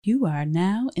You are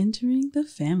now entering the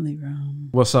family room.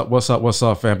 What's up,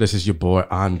 fam? This is your boy,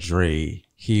 Andre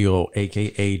Hill,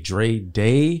 a.k.a. Dre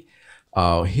Day,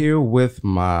 here with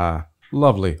my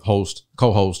lovely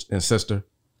co-host, and sister.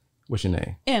 What's your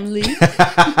name? Emily.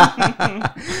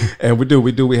 And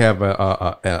we have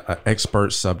a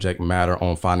expert subject matter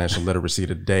on financial literacy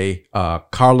today.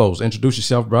 Carlos, introduce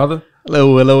yourself, brother.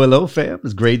 Hello, fam.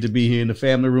 It's great to be here in the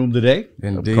family room today.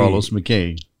 Indeed. I'm Carlos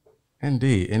McCain.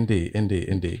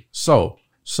 Indeed. So,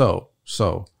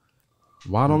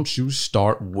 why don't you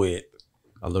start with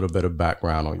a little bit of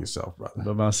background on yourself, brother?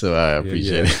 But myself, I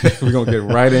appreciate it. We're going to get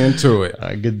right into it. All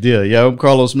right, good deal. Yeah, I'm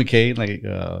Carlos McCain. Like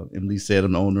Emily said,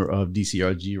 I'm the owner of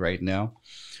DCRG right now.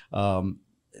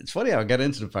 It's funny how I got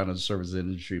into the financial services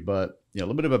industry, but a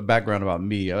little bit of a background about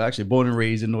me. I was actually born and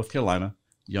raised in North Carolina.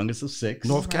 Youngest of six.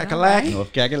 North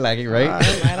Kakalaki, right? I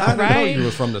didn't know you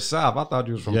was from the South. I thought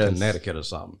you was from Connecticut or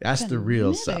something. That's the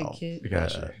real South.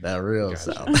 Gotcha. That real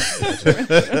South.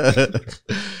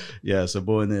 Yeah, so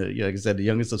born there, like I said, the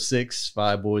youngest of six,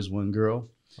 5 boys, 1 girl.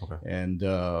 Okay. And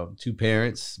 2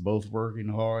 parents, both working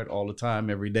hard all the time,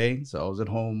 every day. So I was at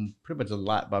home pretty much a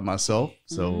lot by myself.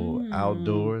 So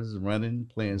outdoors, running,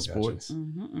 playing sports.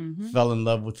 Fell in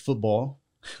love with football.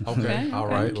 Okay. All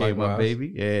right. Became my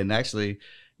baby. And actually,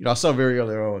 I saw very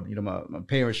early on, my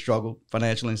parents struggled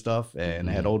financially and stuff. And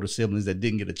I had older siblings that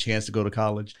didn't get a chance to go to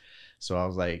college. So I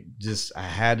was like, I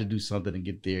had to do something to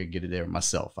get there and get it there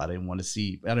myself. I didn't want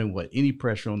any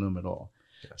pressure on them at all.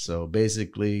 Yeah. So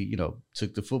basically,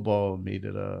 took the football, made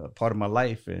it a part of my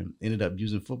life, and ended up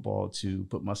using football to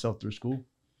put myself through school.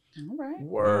 All right.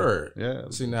 Word. Yeah.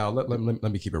 See, now let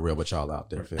me keep it real with y'all out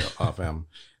there, fam.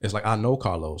 It's like, I know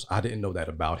Carlos. I didn't know that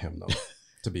about him, though.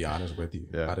 To be honest with you,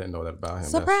 I didn't know that about him.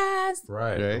 Surprise!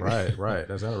 Right.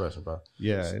 That's interesting, bro.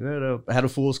 Yeah, I had a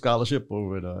full scholarship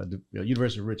over at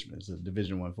University of Richmond. It's a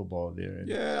Division I football there.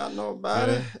 Yeah, I know about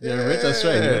it. Yeah, Rich, that's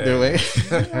right.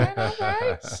 All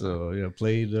right. So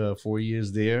played 4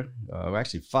 years there.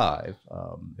 Actually 5,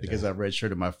 because I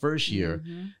redshirted my first year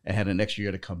and had an extra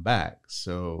year to come back.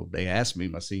 So they asked me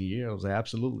my senior year. I was like,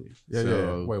 absolutely.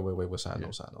 Yeah. Wait. What side?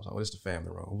 No side. What's the family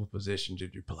role? What position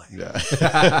did you play? Yeah.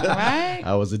 Right.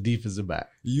 I was a defensive back.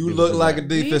 You look like a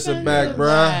defensive back, bro.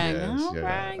 All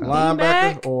right.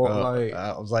 Linebacker or like?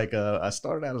 I was like, I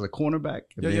started out as a cornerback.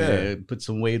 And then put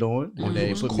some weight on, and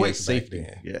then put me at safety.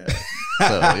 Yeah.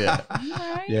 So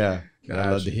Right. Yeah. Gotcha.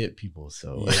 I love to hit people,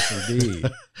 so yes, indeed.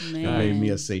 It made me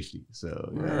a safety. So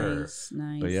Nice.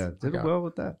 But did well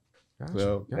with that. Gotcha.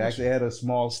 Well, I actually had a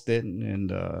small stint in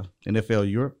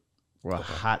NFL Europe for a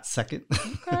hot second.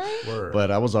 Okay. Word.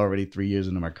 But I was already 3 years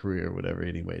into my career or whatever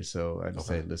anyway. So I just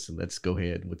said, listen, let's go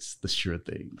ahead. What's the sure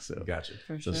thing? So Gotcha.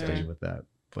 So stay with that.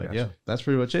 But Gotcha. that's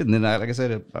pretty much it. And then like I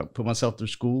said, I put myself through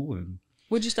school. And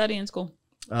What'd you study in school?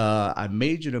 I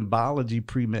majored in biology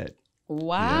pre-med.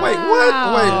 Wow. Wait,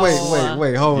 what?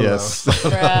 Wait, hold on.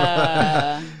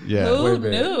 Bruh. Yeah. Who Wait a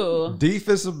minute. knew?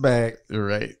 Defensive back,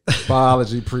 Right.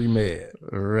 biology pre-med.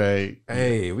 Right.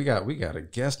 Hey, we got a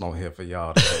guest on here for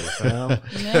y'all today, fam. Man.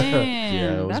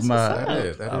 Yeah, it was that's That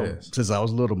what's up. is. Since I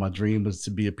was little, my dream was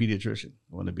to be a pediatrician.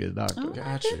 I wanted to be a doctor. Oh, my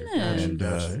Gotcha. goodness.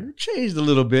 And it changed a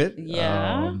little bit.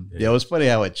 Yeah. It was funny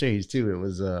how it changed too. It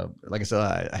was like I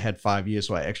said, I had 5 years,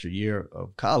 so I had an extra year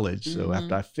of college. So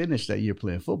after I finished that year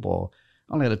playing football,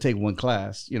 I only had to take 1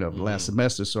 class, the last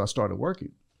semester. So I started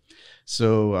working.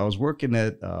 So I was working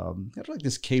at like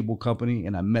this cable company,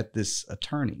 and I met this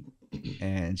attorney,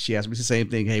 and she asked me the same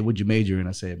thing. Hey, what'd you major in?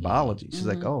 I said biology. She's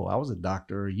like, oh, I was a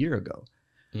doctor a year ago.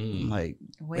 I'm like,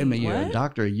 wait a minute, you're a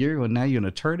doctor a year ago, now you're an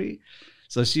attorney?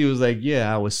 So she was like,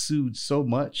 yeah, I was sued so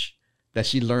much that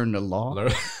she learned the law.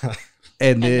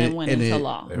 And then went into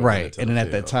law. Right. And then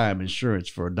at that time, insurance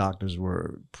for doctors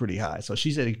were pretty high. So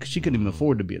she said she couldn't even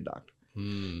afford to be a doctor.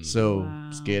 So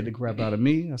scared the crap out of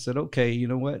me. I said, okay, you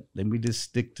know what? Let me just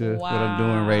stick to what I'm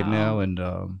doing right now. And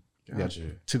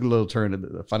took a little turn to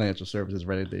the financial services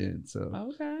right at the end. So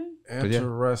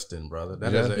Interesting, brother.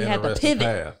 That is an interesting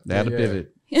path. I had to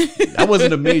pivot. That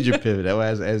wasn't a major pivot. That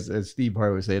was, as Steve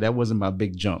Harvey would say, that wasn't my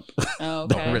big jump.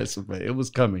 Okay. It was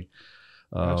coming.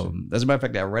 As a matter of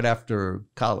fact, that right after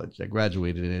college, I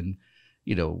graduated, and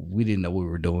we didn't know what we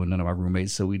were doing, none of my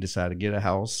roommates, so we decided to get a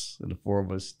house, and the 4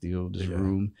 of us steal this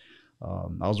room.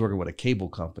 I was working with a cable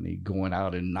company, going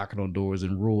out and knocking on doors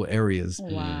in rural areas.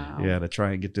 Wow. Yeah, to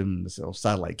try and get them to sell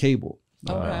satellite cable.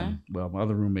 Okay. Well, my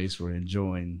other roommates were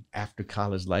enjoying after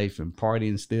college life and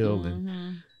partying still,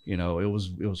 and it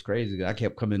was crazy. I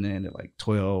kept coming in at like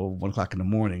 12, 1 o'clock in the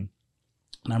morning,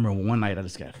 and I remember one night I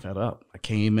just got fed up. I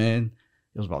came in,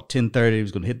 it was about 10:30. I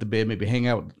was going to hit the bed, maybe hang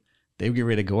out. They were getting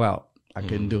ready to go out. I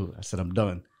couldn't do it. I said, I'm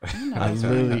done. No, I that's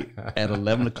literally, at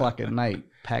 11 o'clock at night,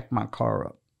 packed my car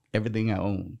up, everything I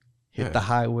owned, hit the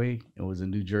highway, and was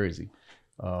in New Jersey.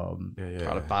 Probably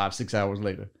 5-6 hours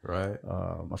later. Right.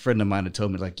 A friend of mine had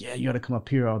told me, like, yeah, you got to come up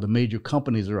here. All the major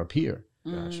companies are up here.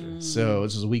 Gotcha. So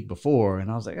this was a week before, and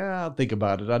I was like, I'll think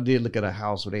about it. I did look at a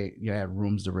house where they had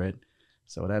rooms to rent.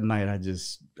 So that night,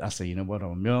 I said, you know what?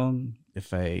 I'm young.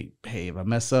 If I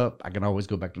mess up, I can always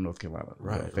go back to North Carolina.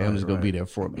 Right. Family's gonna be there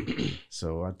for me.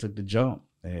 So I took the jump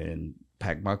and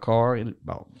packed my car. In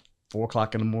about 4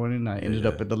 o'clock in the morning, I ended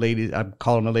up at the lady. I'm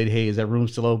calling the lady, hey, is that room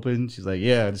still open? She's like,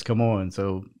 yeah, just come on.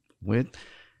 So went,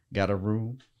 got a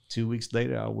room. 2 weeks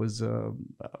later, I was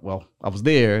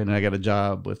there, and I got a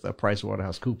job with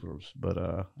PricewaterhouseCoopers. But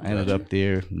I ended up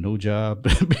there, no job,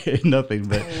 nothing.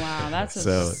 But wow, that's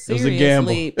a serious it was a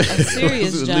gamble. leap, a serious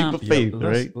it was a jump. leap of faith,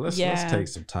 right? Let's take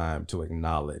some time to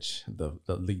acknowledge the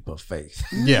leap of faith.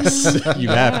 Yes, you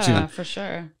have to for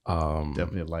sure.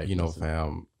 Definitely a life.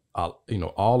 Fam.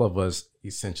 All of us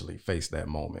essentially face that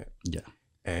moment. Yeah,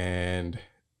 and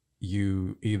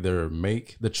you either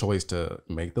make the choice to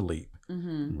make the leap.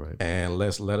 Right. And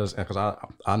let us, because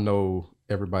I know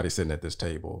everybody sitting at this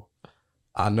table,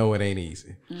 I know it ain't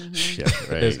easy. Yeah,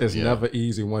 right. It's never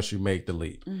easy once you make the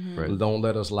leap. Right. Don't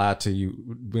let us lie to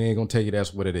you. We ain't gonna tell you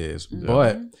that's what it is.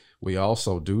 But we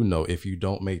also do know if you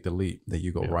don't make the leap, then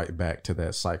you go right back to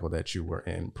that cycle that you were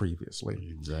in previously.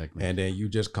 Exactly. And then you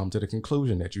just come to the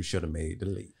conclusion that you should have made the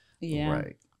leap. Yeah.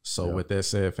 Right. So with that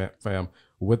said, fam,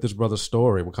 with this brother's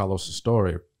story, with Carlos'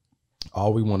 story,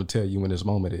 all we want to tell you in this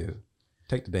moment is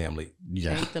take the damn leap.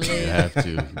 Yeah. Take the leap. You have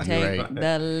to. Take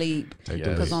the leap.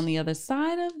 Because leap. on the other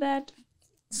side of that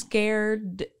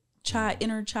scared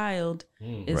inner child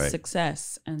is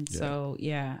success. And so,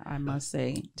 I must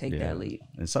say, take that leap.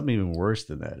 And something even worse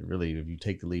than that, really, if you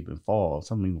take the leap and fall,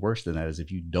 something worse than that is if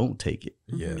you don't take it.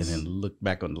 Yes. And then look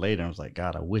back on it later and I was like,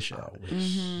 God, I wish.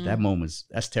 That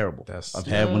that's terrible. I've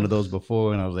Yeah. had one of those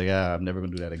before and I was like, I'm never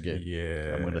going to do that again.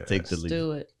 Yeah. I'm going to take the leap.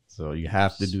 Do it. So you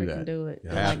have to do Freaking that. Do it. You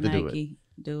have Like to do Nike.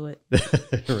 Do it.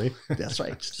 Right? That's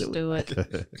right. Just Do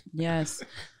it. Yes.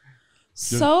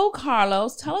 So,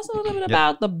 Carlos, tell us a little bit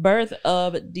about the birth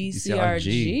of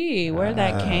DCRG, where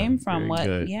that came from.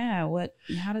 Very good.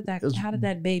 How did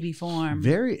that baby form?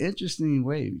 Very interesting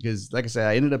way because, like I said,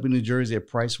 I ended up in New Jersey at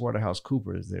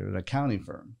PricewaterhouseCoopers. They're an accounting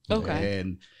firm. Okay.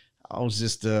 And I was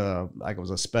just I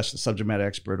was a special subject matter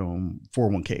expert on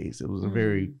 401ks. It was a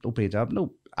very low paid job.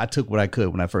 No, I took what I could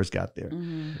when I first got there.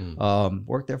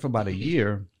 Worked there for about a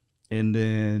year, and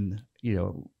then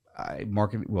I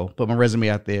put my resume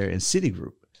out there in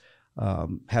Citigroup.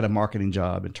 Had a marketing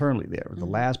job internally there. The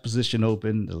last position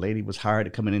open, the lady was hired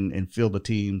to come in and fill the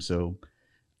team. So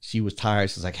she was tired.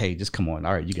 She's like, hey, just come on.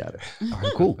 All right, you got it. All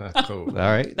right, cool. Cool.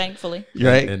 All right. Thankfully.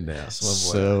 Right. And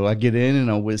So I get in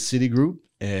and I'm with Citigroup,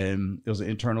 and it was an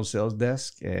internal sales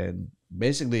desk. And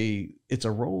basically, it's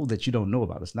a role that you don't know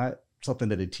about. It's not something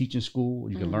that they teach in school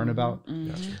you can learn about.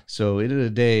 So at the end of the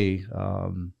day,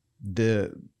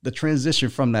 the transition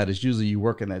from that is usually you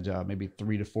work in that job maybe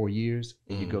 3 to 4 years,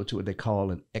 and you go to what they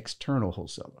call an external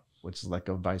wholesaler, which is like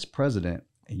a vice president,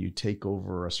 and you take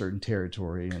over a certain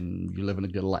territory and you're living a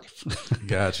good life.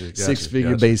 Gotcha.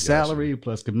 6-figure base salary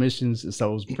plus commissions.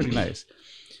 So it was pretty nice.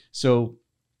 So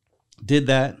did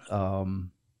that.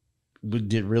 We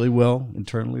did really well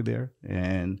internally there.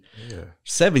 And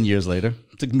 7 years later,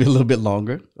 took me a little bit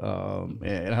longer.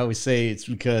 And I always say it's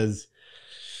because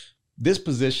this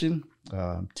position,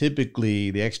 typically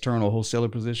the external wholesaler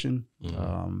position,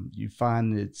 you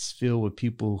find it's filled with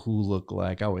people who look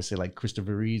like, I always say like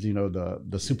Christopher Reeves,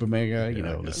 the Superman guy,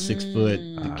 the 6 foot,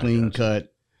 the clean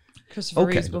cut. Christopher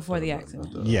Reeves before the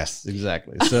accident. Yes,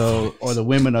 exactly. So, or the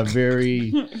women are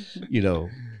very,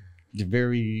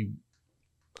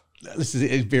 it's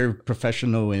very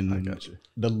professional and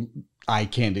the eye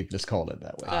candy, let's call it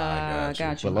that way.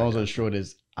 Gotcha. But long story short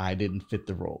is I didn't fit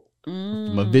the role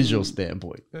from a visual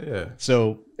standpoint. Yeah.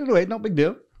 So anyway, no big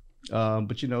deal.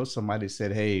 But somebody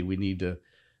said, hey, we need to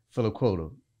fill a quota.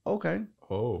 Okay.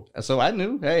 Oh. So I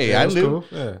knew, I knew. Cool.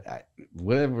 Yeah.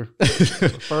 Whatever.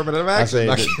 Affirmative action.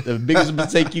 I say the biggest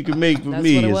mistake you can make for That's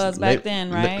me what it is was back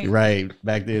then, right? Right.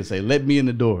 Back then, say, let me in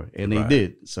the door. And they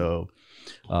did. So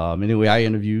anyway, I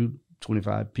interviewed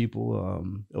 25 people.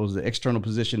 It was an external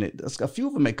position. A few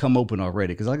of them had come open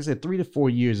already. Because like I said, 3 to 4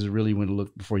 years is really when to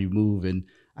look before you move. And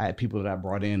I had people that I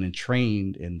brought in and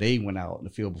trained, and they went out in the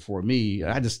field before me.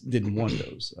 I just didn't want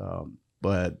those.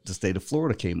 But the state of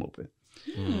Florida came open.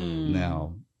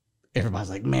 Now, everybody's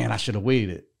like, man, I should have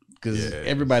waited. Because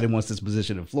everybody wants this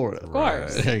position in Florida. Of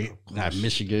course. Not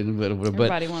Michigan. But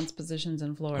everybody wants positions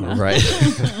in Florida. Right.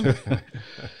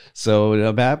 So what ended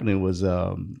up happening was,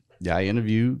 I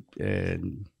interviewed,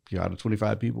 and out of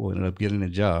 25 people, ended up getting a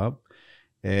job.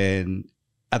 And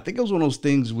I think it was one of those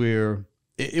things where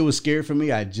it was scary for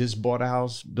me. I just bought a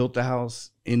house, built a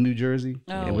house in New Jersey.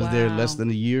 It was there less than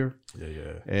a year.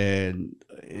 And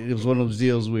it was one of those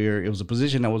deals where it was a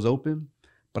position that was open,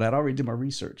 but I'd already did my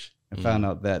research and found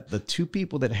out that the 2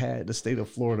 people that had the state of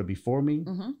Florida before me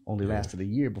only lasted a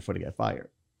year before they got fired.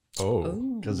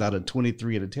 Because out of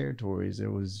 23 of the territories,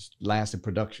 there was last in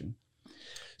production.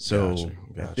 So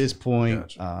at this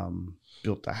point,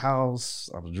 built a house.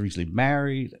 I was recently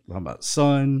married. I'm a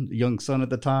young son at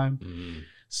the time.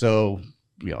 So,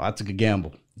 I took a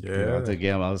gamble. I took a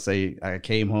gamble. I would say I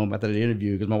came home after the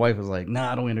interview because my wife was like,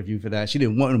 nah, I don't interview for that. She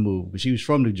didn't want to move, but she was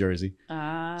from New Jersey.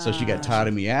 So she got tired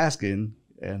of me asking.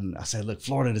 And I said, look,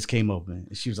 Florida just came open.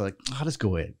 And she was like, oh, let's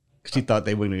go ahead. She thought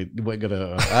they weren't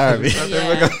gonna hire me.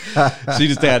 She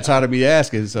just got tired of me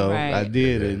asking. So I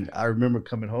did. And I remember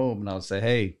coming home and I would say,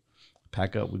 hey,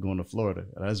 pack up, we're going to Florida.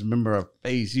 And I just remember her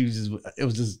face. It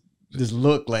was just this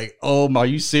look like, oh, are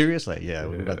you serious? Like, yeah,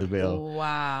 we're about to bail.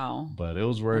 Wow. But it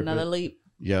was worth another leap.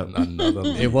 Yeah, another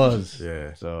leap. It was.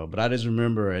 Yeah. So, but I just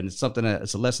remember, and it's something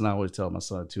it's a lesson I always tell my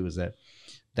son too, is that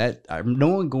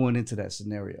knowing going into that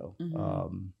scenario,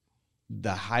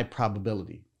 the high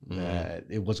probability that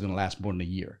it wasn't going to last more than a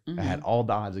year. I had all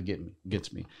the odds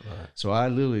against me. So I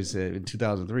literally said in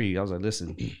 2003, I was like,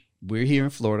 listen, we're here in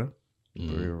Florida.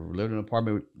 We're living in an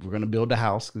apartment. We're going to build a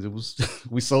house because it was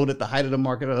we sold at the height of the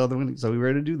market. The other one, so we were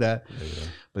ready to do that.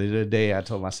 But at the end of the day, I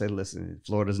told him, I said, listen,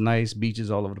 Florida's nice, beaches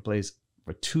all over the place.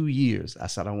 For 2 years, I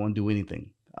said, I don't want to do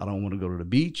anything. I don't want to go to the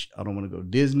beach. I don't want to go to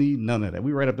Disney. None of that.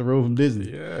 We right up the road from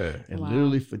Disney. And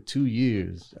literally for 2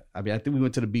 years, I mean, I think we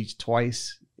went to the beach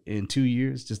twice in 2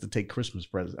 years just to take Christmas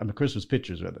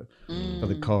pictures rather for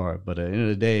the car. But at the end of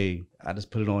the day, I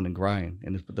just put it on and grind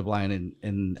and just put the blind in.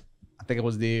 And I think I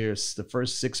was there the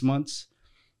first 6 months.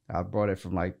 I brought it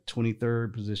from like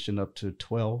 23rd position up to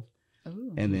 12.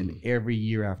 And then every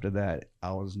year after that,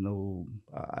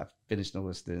 I finished no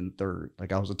less than 3rd.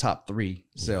 Like I was a top 3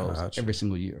 sales every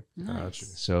single year.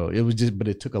 So it was but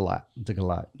it took a lot.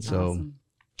 So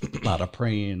a lot of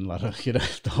praying, a lot of,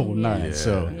 the whole nine.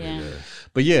 So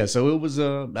it was,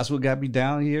 that's what got me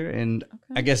down here. And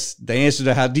I guess the answer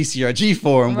to how DCRG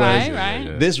formed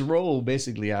was this role.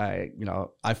 Basically, I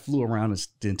flew around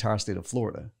the entire state of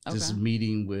Florida, just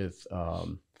meeting with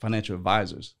financial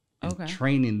advisors and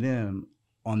training them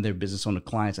on their business owner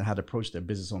clients and how to approach their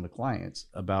business owner clients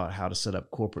about how to set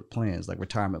up corporate plans, like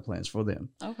retirement plans for them.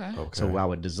 So I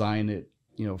would design it,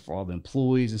 for all the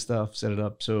employees and stuff, set it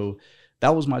up. So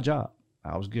that was my job.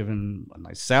 I was given a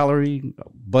nice salary, a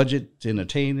budget to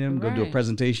entertain them, go do a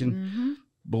presentation.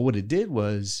 But what it did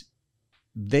was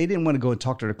they didn't want to go and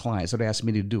talk to their clients, so they asked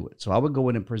me to do it. So I would go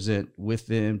in and present with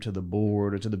them to the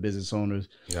board or to the business owners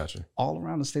all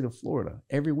around the state of Florida.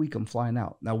 Every week I'm flying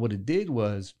out. Now, what it did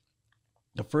was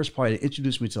the first part, it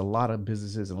introduced me to a lot of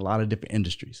businesses and a lot of different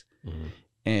industries.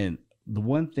 And the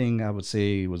one thing I would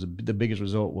say was the biggest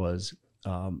result was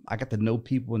I got to know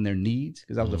people and their needs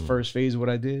because that was the first phase of what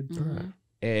I did.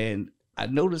 And I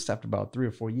noticed after about 3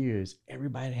 or 4 years,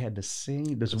 everybody had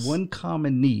there's one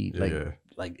common need.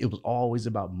 Like it was always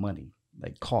about money,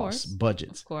 like costs,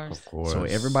 budgets. Of course. So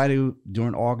everybody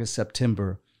during August,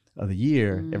 September of the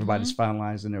year, everybody's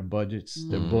finalizing their budgets,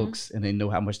 their books, and they know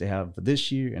how much they have for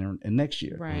this year and next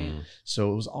year.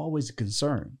 So it was always a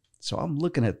concern. So I'm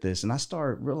looking at this and I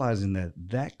started realizing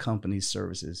that company's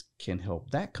services can help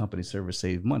that company's service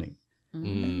save money.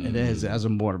 And as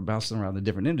I'm more bouncing around the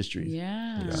different industries. So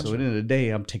at the end of the day,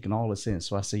 I'm taking all this in.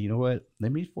 So I say, you know what?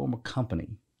 Let me form a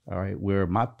company, all right, where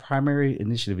my primary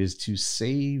initiative is to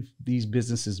save these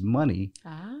businesses money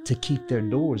to keep their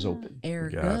doors open.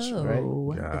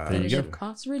 Definitive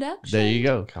cost reduction. There you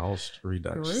go. Cost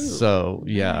reduction. So,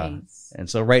 nice. And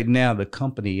so right now the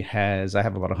company I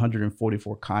have about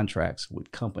 144 contracts with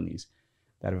companies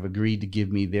that have agreed to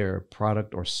give me their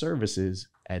product or services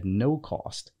at no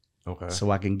cost. So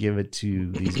I can give it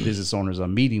to these business owners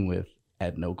I'm meeting with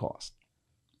at no cost.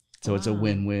 So it's a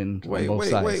win-win on both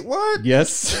sides. Wait, what?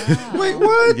 Yes. Wait,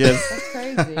 what? Yes. That's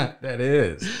crazy. That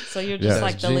is. So you're just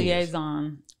like the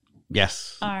liaison.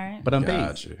 Yes. All right. But I'm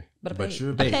paid. But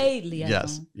you're paid. Paid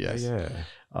liaison. Yes. Yeah.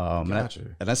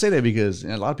 And I say that because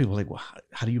a lot of people are like, well,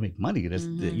 how do you make money? That's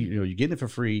you're getting it for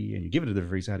free and you give it to them for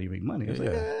free. So how do you make money? I was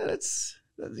like,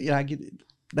 I get it.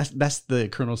 That's the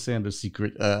Colonel Sanders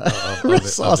secret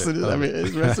sauce. I mean,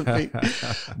 it's recipe,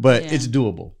 but it's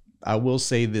doable. I will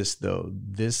say this though: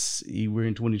 we're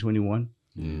in 2021.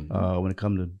 When it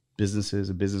comes to businesses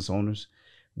and business owners,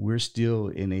 we're still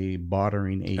in a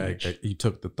bartering age. You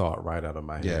took the thought right out of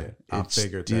my head. I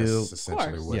figured still, that's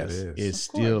essentially what it is. It's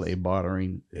still a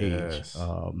bartering age.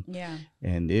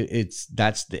 And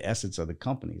that's the essence of the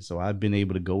company. So I've been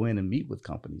able to go in and meet with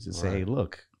companies and say, hey,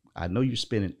 look, I know you're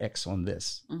spending X on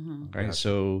this. Right. Gotcha.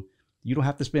 So you don't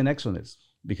have to spend X on this,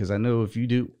 because I know if you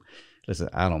do, listen,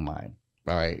 I don't mind.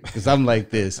 All right. Because I'm like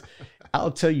this.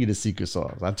 I'll tell you the secret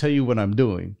sauce. I'll tell you what I'm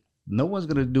doing. No one's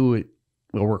going to do it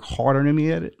or work harder than me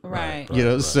at it. Right. You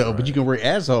know, but you can work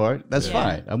as hard. That's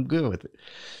fine. I'm good with it.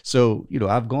 So, you know,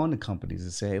 I've gone to companies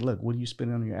and say, hey, look, what are you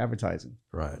spending on your advertising?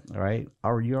 Right. All right.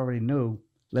 Or you already know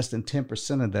less than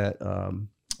 10% of that,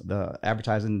 the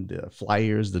advertising, the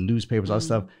flyers, the newspapers, all that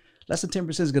stuff, less than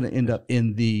 10% is going to end up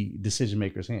in the decision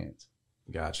maker's hands.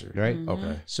 Gotcha. Right.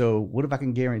 Okay. So what if I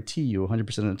can guarantee you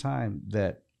 100% of the time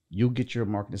that you'll get your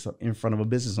marketing stuff in front of a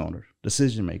business owner,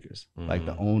 decision makers, like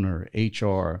the owner,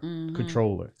 HR,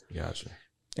 controller. Gotcha.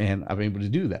 And I'm able to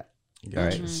do that.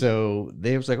 Gotcha. Right. So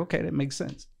they was like, okay, that makes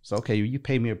sense. So, okay, you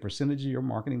pay me a percentage of your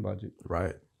marketing budget.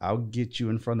 Right. I'll get you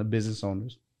in front of business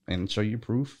owners and show you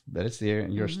proof that it's there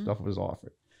and your stuff was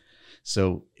offered.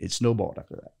 So it snowballed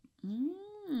after that.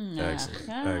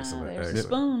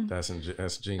 Excellent. That's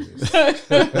genius.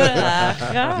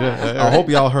 I hope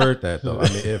y'all heard that though. I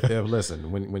mean, if listen,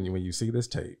 when you see this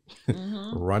tape,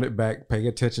 run it back. Pay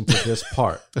attention to this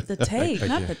part. The tape,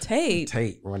 not the tape.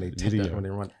 Tape. When they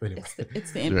run. Anyway.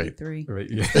 It's the MP3. Right.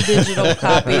 It's the digital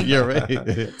copy. You're right.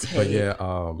 But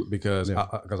yeah, because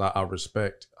I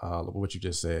respect what you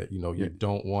just said. You know, you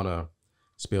don't want to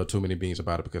spill too many beans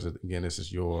about it, because again, this is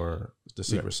the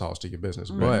secret sauce to your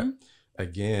business. But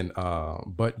again,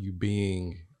 but you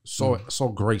being so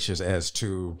gracious as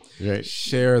to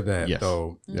share that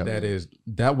though,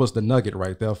 that was the nugget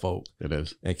right there, folks. It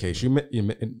is. In case you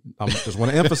I just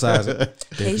want to emphasize it.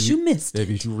 In case you missed.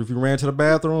 If you ran to the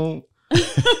bathroom, you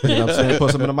know what I'm saying,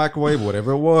 put some in the microwave,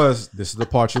 whatever it was, this is the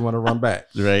part you want to run back.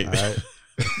 Right. All right.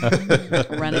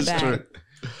 Run it back. True.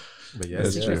 But yeah,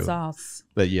 it's true. Sauce.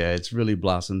 But yeah, it's really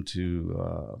blossomed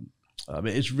to. I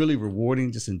mean, it's really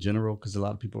rewarding just in general, because a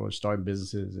lot of people are starting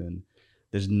businesses and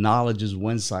there's knowledge is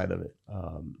one side of it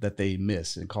that they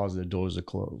miss and cause their doors to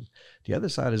close. The other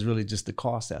side is really just the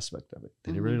cost aspect of it.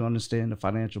 They really don't understand the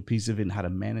financial piece of it and how to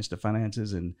manage the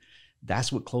finances, and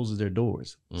that's what closes their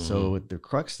doors. So the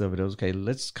crux of it is, okay,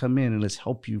 let's come in and let's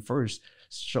help you first,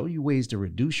 show you ways to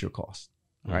reduce your costs.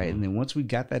 Right. And then once we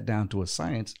got that down to a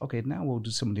science, okay, now we'll do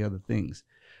some of the other things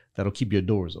that'll keep your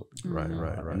doors open. Right.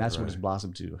 And that's what it's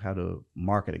blossomed to, how to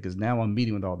market it. Because now I'm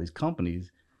meeting with all these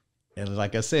companies. And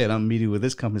like I said, I'm meeting with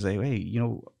this company saying, hey, you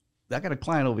know, I got a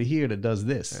client over here that does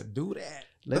this. Do that.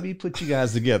 Let me put you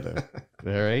guys together.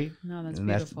 All right. No, that's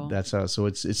beautiful. That's how. So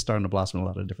it's starting to blossom a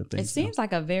lot of different things. It seems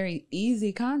like a very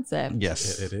easy concept.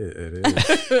 Yes, it is.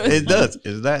 It does.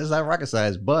 It's not rocket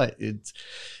science, but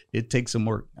it takes some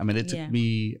work. I mean, it took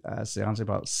me, honestly,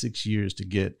 about 6 years to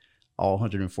get all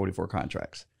 144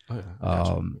 contracts. Oh,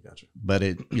 yeah. Gotcha. But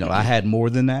I had more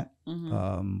than that,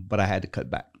 but I had to cut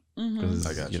back. Because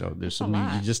there's so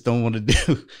many you just don't want to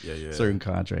do certain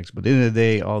contracts. But at the end of the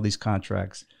day, all these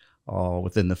contracts all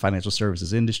within the financial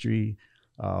services industry.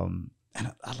 And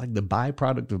I like the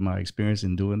byproduct of my experience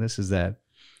in doing this is that,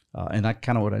 and I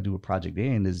kind of what I do with Project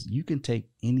N is you can take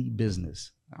any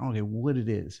business, I don't care what it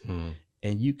is,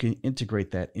 and you can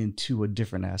integrate that into a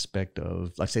different aspect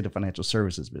of, like, say, the financial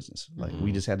services business. Like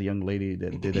we just had a young lady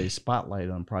that did a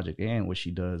spotlight on Project N where she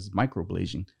does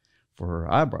microblading for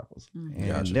her eyebrows.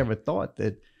 And never thought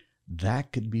that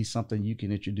could be something you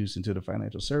can introduce into the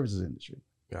financial services industry.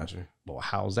 Gotcha. Well,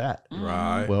 how's that?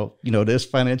 Right. Well, there's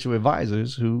financial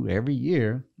advisors who every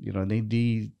year, they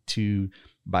need to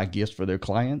buy gifts for their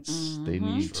clients. They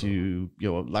need to,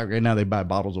 like right now they buy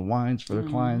bottles of wines for their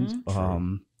clients.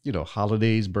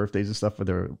 Holidays, birthdays and stuff for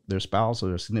their spouse or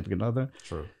their significant other.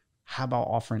 True. How about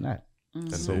offering that?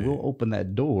 And so we'll open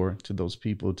that door to those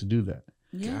people to do that.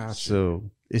 Yeah. Gotcha.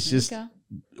 So it's just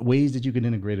ways that you can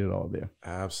integrate it all there.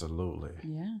 Absolutely.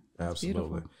 Yeah.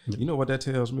 Absolutely. Beautiful. You know what that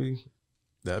tells me?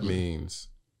 That means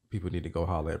people need to go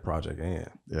holler at Project N.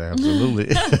 Yeah,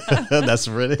 absolutely. That's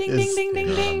really ding, ding, ding,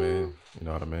 ding, ding. You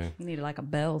know what I mean? You need like a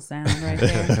bell sound right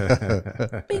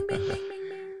there. Bing, bing, bing, bing,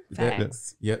 bing.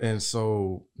 Facts. Yeah, and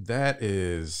so that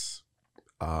is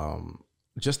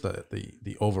just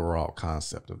the overall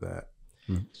concept of that.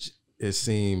 It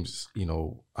seems,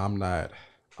 I'm not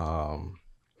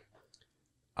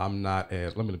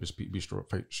as, let me just be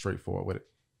straightforward with it.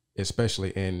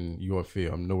 especially in your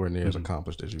field. I'm nowhere near as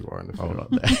accomplished as you are in the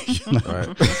field.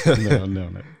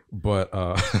 No.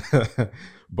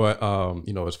 But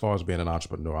you know, as far as being an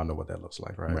entrepreneur, I know what that looks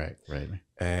like, right? Right.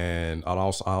 And I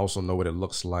also know what it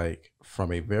looks like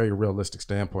from a very realistic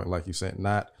standpoint, like you said,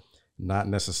 not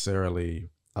necessarily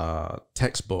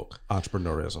textbook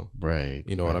entrepreneurism, right?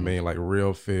 You know what I mean? Like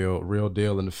real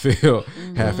deal in the field,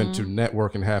 having to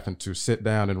network and having to sit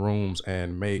down in rooms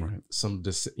and make some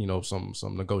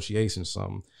negotiations,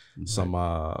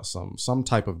 some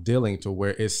type of dealing to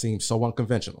where it seems so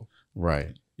unconventional,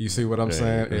 right? You see what I'm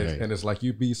saying? And it's like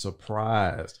you'd be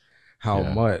surprised how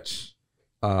much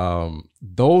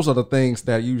those are the things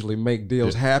that usually make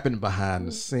deals happen behind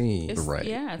the scenes.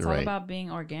 It's all about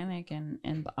being organic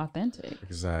and authentic.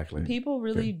 Exactly. People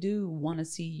really do want to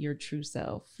see your true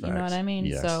self. You know what I mean?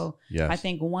 Yes. So I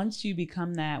think once you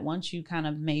become that, once you kind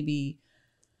of maybe,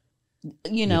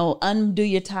 you know, undo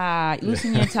your tie,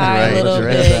 loosen your tie a little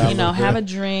bit, you know, have a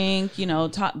drink, you know,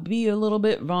 be a little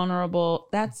bit vulnerable.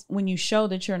 That's when you show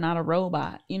that you're not a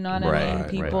robot. You know what I mean?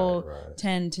 People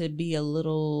tend to be a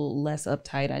little less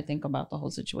uptight, I think, about the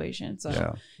whole situation.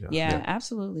 So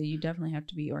absolutely. You definitely have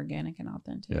to be organic and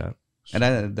authentic. Yeah.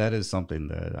 And that is something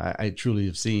that I truly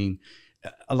have seen.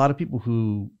 A lot of people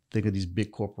who think of these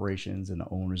big corporations and the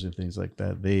owners and things like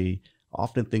that, they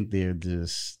often think they're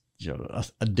this, you know,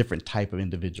 a different type of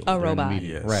individual, a robot, right?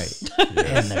 Yes. And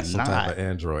they're some type of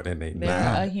android, and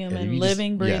they're a human,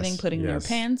 living, breathing, putting their Yes.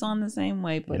 pants on the same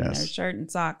way, putting their shirt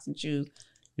and socks and shoes,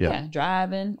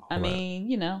 driving. I mean,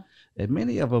 you know, and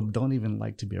many of them don't even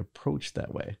like to be approached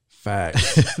that way.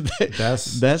 Facts.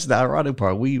 That's the ironic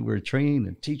part. We were trained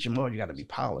and teach them, you got to be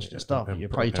polished and stuff. You're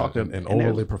probably talking and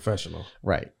overly professional,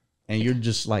 right? And you're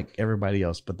just like everybody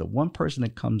else. But the one person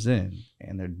that comes in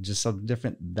and they're just something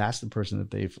different, that's the person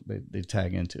that they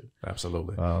tag into.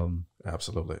 Absolutely.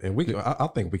 Absolutely. And I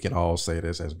think we can all say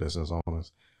this as business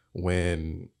owners.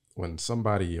 When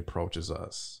somebody approaches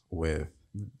us with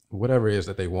whatever it is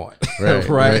that they want,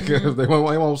 right? Because they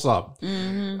want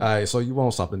something. All right, so you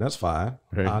want something, that's fine.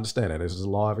 I understand that. This is a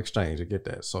law of exchange. I get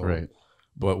that. So,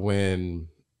 but when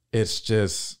it's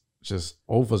just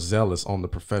overzealous on the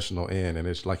professional end, and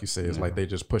it's like you say, it's like they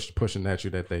just pushing at you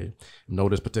that they know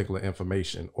this particular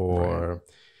information, or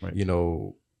you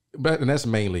know, and that's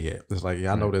mainly it. It's like,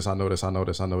 I know this,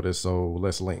 so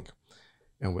let's link.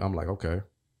 And I'm like, okay,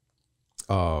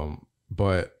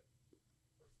 but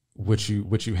what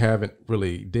you haven't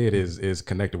really did is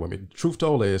connected with me. Truth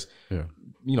told is,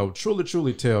 you know,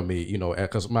 truly tell me, you know,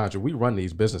 because mind you, we run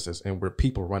these businesses and we're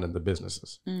people running the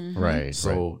businesses, right?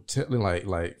 So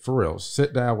like for real,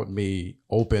 sit down with me,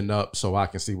 open up so I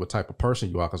can see what type of person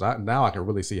you are, because now I can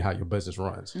really see how your business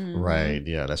runs. Right?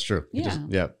 Yeah, that's true. Because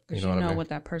you know what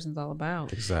that person's all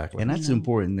about. Exactly, and that's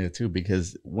important there too,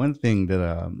 because one thing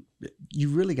that you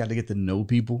really got to get to know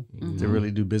people to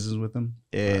really do business with them.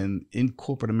 And in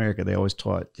corporate America, they always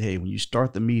taught, hey, when you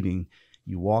start the meeting,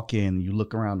 you walk in, you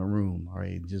look around the room, all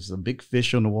right, just a big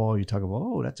fish on the wall. You talk about,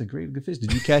 oh, that's a good fish.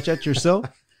 Did you catch that yourself?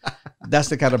 That's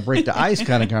the kind of break the ice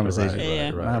kind of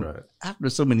conversation. Right. After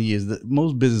so many years,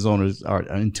 most business owners are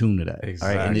in tune to that.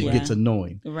 Exactly. Right? And it gets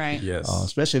annoying. Right. Yes.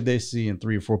 Especially if they're seeing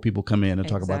 3 or 4 people come in and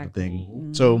talk about the thing.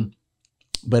 So,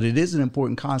 but it is an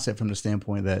important concept from the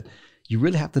standpoint that you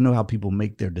really have to know how people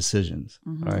make their decisions,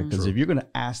 right? Because if you're going to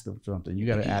ask them something, you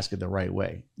got to ask it the right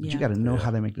way. But you got to know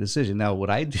how they make the decision. Now, what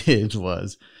I did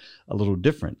was a little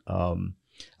different.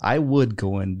 I would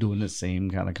go in doing the same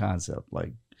kind of concept,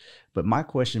 but my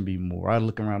question be more, I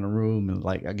look around the room and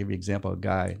I'll give you an example of a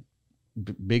guy,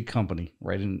 big company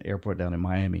right in the airport down in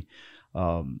Miami.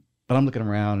 But I'm looking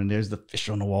around and there's the fish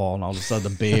on the wall and all of a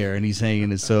sudden the bear and he's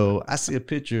hanging. And so I see a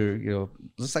picture, you know,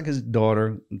 looks like his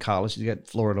daughter in college. She's got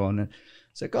Florida on it.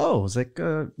 It's like,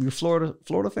 you're a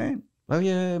Florida fan? Oh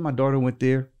yeah, my daughter went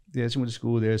there. Yeah, she went to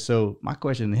school there. So my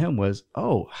question to him was,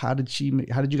 how did you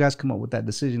guys come up with that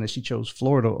decision that she chose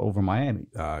Florida over Miami?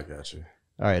 I got you.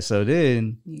 All right. So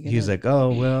then he's like,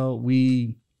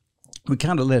 we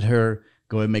kind of let her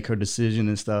go ahead and make her decision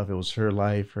and stuff. It was her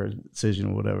life, her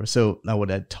decision or whatever. So now what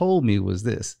that told me was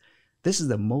this is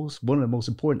one of the most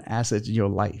important assets in your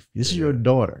life. This is your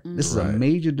daughter. This is a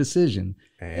major decision.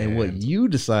 And what you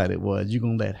decided was you're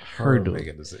going to let her do make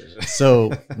it. a decision.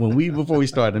 So before we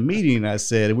started the meeting, I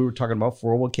said, we were talking about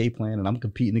 401k plan and I'm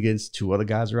competing against 2 other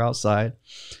guys who are outside.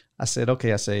 I said, okay,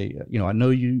 you know, I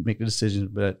know you make the decisions,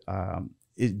 but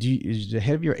is the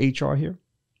head of your HR here?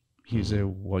 He said,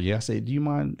 well, yeah. I said, do you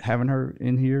mind having her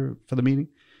in here for the meeting?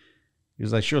 He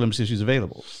was like, sure, let me see if she's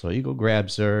available. So he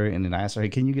grabs her, and then I asked her, hey,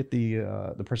 can you get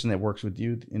the person that works with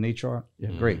you in HR? Yeah,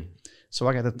 great. So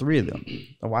I got the 3 of them.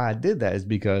 And why I did that is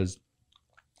because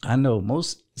I know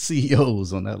most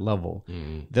CEOs on that level,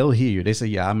 they'll hear you. They say,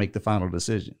 yeah, I make the final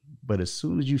decision. But as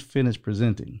soon as you finish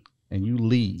presenting and you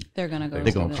leave, they're going to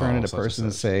turn to the person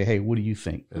and say, hey, what do you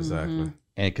think? Exactly.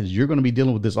 And because you're going to be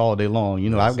dealing with this all day long. You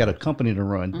know, I've got a company to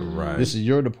run. Right. This is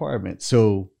your department.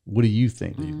 So what do you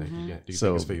think? Do you think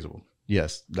it's feasible?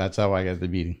 Yes, that's how I got the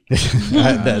meeting. I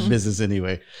had that business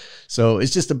anyway. So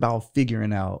it's just about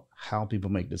figuring out how people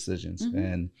make decisions.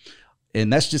 And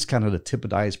that's just kind of the tip of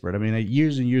the iceberg. I mean,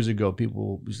 years and years ago,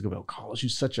 people used to go, Carlos, you're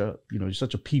such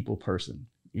a people person.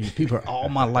 People are all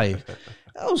my life.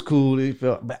 That was cool.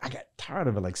 But I got tired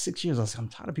of it. Like 6 years, I said, I'm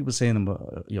tired of people saying I'm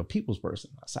a people's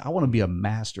person. I said, I want to be a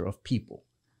master of people.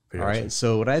 All right.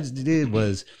 So what I did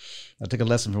was I took a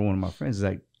lesson from one of my friends. Is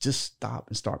like, just stop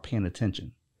and start paying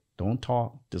attention. Don't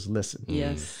talk, just listen.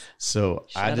 Yes. So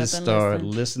I just started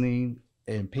listening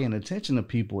and paying attention to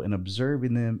people and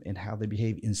observing them and how they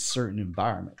behave in certain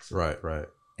environments. Right.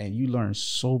 And you learn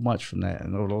so much from that.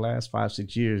 And over the last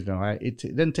 5-6 years, it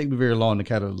doesn't take me very long to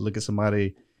kind of look at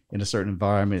somebody in a certain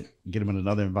environment, get them in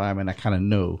another environment. I kind of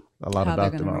know a lot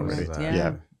about them already. Exactly.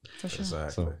 Yeah, for sure.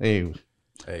 Exactly. So,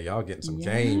 hey, y'all getting some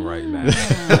game right now.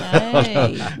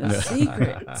 Hey, the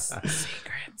secrets.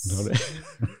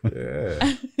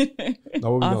 Yeah.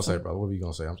 No, what were you gonna say, brother? What were you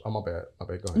gonna say? I'm my bad. Go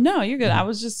ahead. No, you're good. I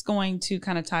was just going to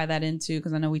kind of tie that into,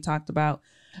 because I know we talked about,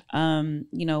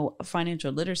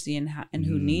 financial literacy and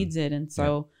who needs it, and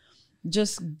so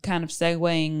just kind of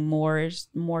segueing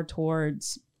more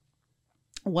towards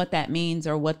what that means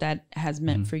or what that has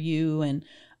meant for you, and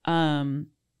and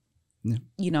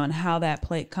how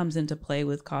that comes into play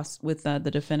with the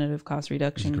definitive cost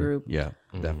reduction group. Yeah,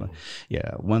 definitely.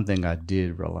 Yeah. One thing I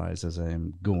did realize as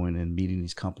I'm going and meeting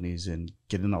these companies and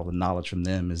getting all the knowledge from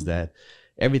them is that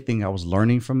everything I was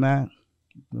learning from that,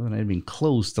 I wasn't even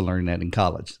close to learning that in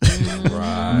college.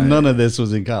 Right. None of this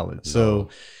was in college. So,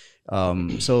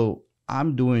 so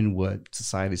I'm doing what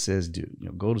society says do.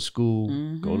 Go to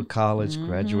school, go to college,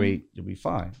 graduate, you'll be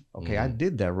fine. Okay, I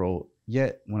did that role.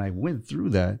 Yet when I went through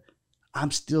that,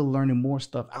 I'm still learning more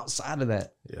stuff outside of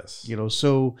that. Yes.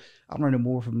 So I'm learning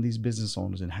more from these business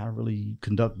owners and how to really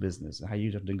conduct business and how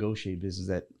you have to negotiate business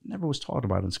that never was taught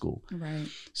about in school. Right.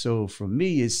 So for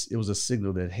me, it was a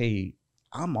signal that, hey,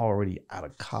 I'm already out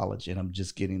of college and I'm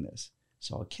just getting this.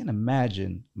 So I can't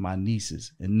imagine my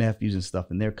nieces and nephews and stuff,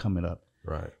 and they're coming up.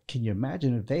 Right. Can you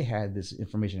imagine if they had this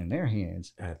information in their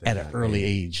hands at an early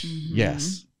age?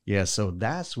 Yes. Yeah. So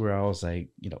that's where I was like,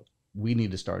 we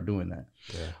need to start doing that.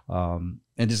 Yeah.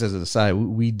 And just as an aside,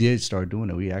 we did start doing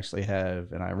it. We actually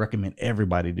have, and I recommend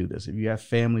everybody do this. If you have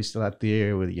family still out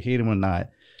there, whether you hate them or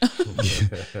not,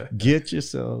 get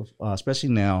yourself, especially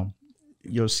now,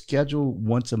 schedule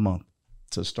once a month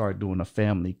to start doing a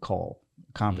family call,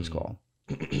 conference call,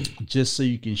 just so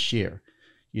you can share,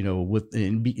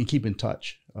 and keep in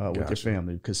touch with your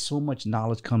family, because so much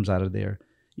knowledge comes out of there.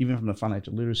 Even from the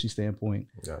financial literacy standpoint.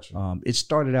 Gotcha. It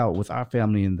started out with our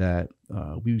family in that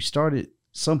we started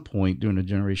some point during the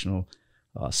generational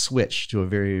switch to a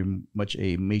very much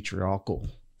a matriarchal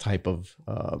type of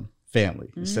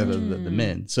family instead of the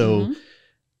men. So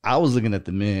I was looking at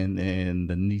the men and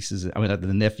the nieces, at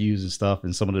the nephews and stuff,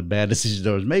 and some of the bad decisions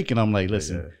I was making. I'm like,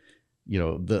 listen,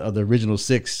 the original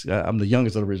six, I'm the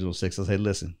youngest of the original six. I say,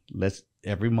 listen,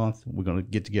 every month we're going to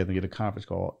get together and get a conference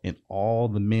call, and all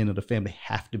the men of the family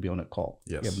have to be on that call.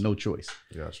 Yes. You have no choice.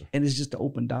 Gotcha. And it's just an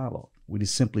open dialogue. We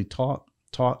just simply talk,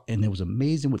 and it was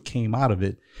amazing what came out of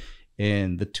it.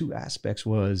 And the two aspects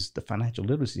was the financial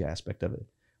literacy aspect of it.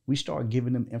 We started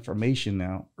giving them information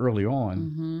now early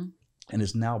on, and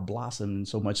it's now blossoming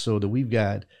so much so that we've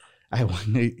got,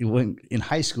 in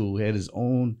high school, he had his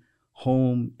own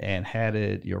home and had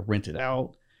it rented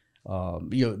out.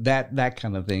 That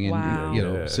kind of thing. Wow.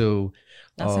 And, so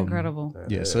that's incredible.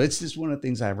 Yeah. So it's just one of the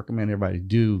things I recommend everybody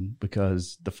do,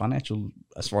 because the financial,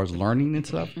 as far as learning and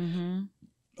stuff,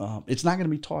 it's not going to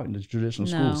be taught in the traditional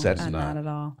school setting. Not at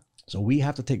all. So we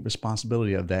have to take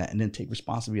responsibility of that, and then take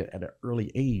responsibility at an early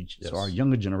age. Yes. So our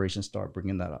younger generation start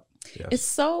bringing that up. Yes. It's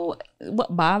so,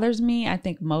 what bothers me, I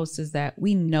think most, is that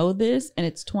we know this and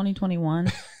it's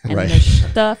 2021 and right. the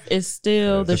stuff is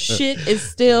still, the shit is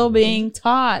still being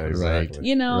taught.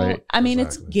 Exactly. Right. I mean,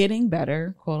 it's getting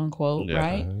better, quote unquote,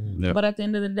 right? Yep. But at the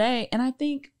end of the day, and I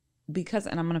think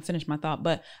and I'm going to finish my thought,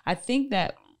 but I think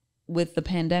that with the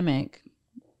pandemic,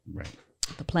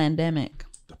 the plandemic,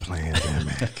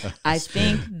 I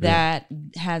think that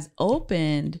has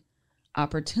opened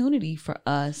opportunity for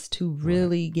us to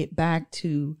really get back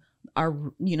to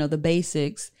our, the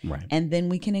basics, and then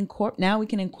we can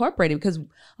incorporate it, because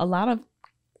a lot of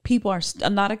a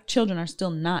lot of children are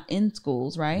still not in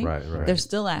schools, right? Right. They're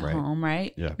still at home,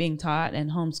 right? Yeah. Being taught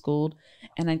and homeschooled.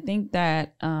 And I think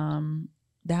that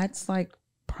that's like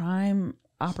prime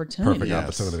opportunity. Perfect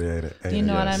opportunity, ain't it? Do you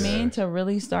know what I mean? To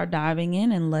really start diving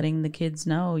in and letting the kids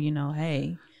know,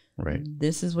 hey,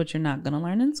 this is what you're not going to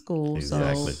learn in school.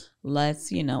 Exactly. So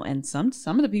let's, and some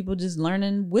of the people just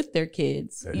learning with their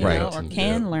kids, you Right. know, or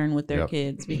can learn with their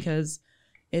kids because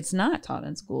it's not taught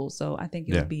in school. So I think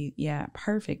it would be,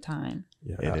 perfect time.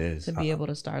 Yeah, it is. To be able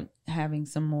to start having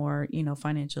some more,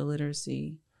 financial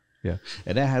literacy. Yeah.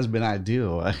 And that has been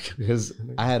ideal because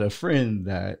I had a friend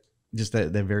that just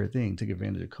that very thing took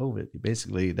advantage of COVID.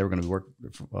 Basically, they were going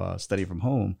to study from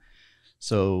home.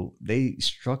 So they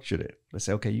structured it. They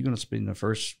say, okay, you're going to spend the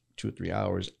first 2 or 3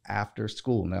 hours after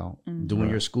school now doing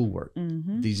your schoolwork.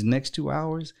 These next 2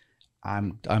 hours,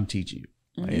 I'm teaching you.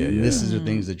 And this is the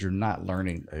things that you're not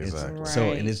learning. Exactly.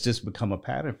 So, and it's just become a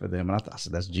pattern for them. And I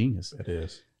said, that's genius. It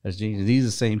is. That's genius. These are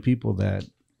the same people that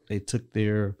they took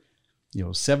their,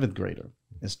 7th grader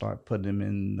and start putting them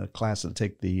in the class to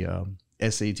take the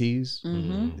SATs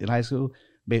in high school.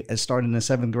 It started in the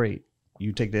 7th grade.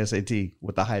 You take the SAT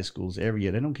with the high schools every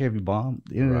year. They don't care if you bomb.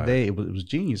 At the end of the day, it was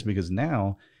genius because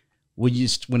now when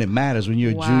it matters, when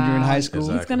you're a junior in high school,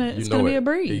 it's gonna be a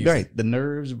breeze. Right. The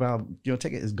nerves about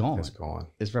take it is gone. It's gone.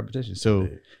 It's repetition. So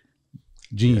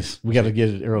genius. We got to get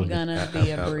it early. It's gonna be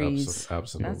a breeze.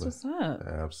 Absolutely. That's what's up.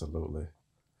 Absolutely.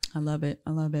 I love it.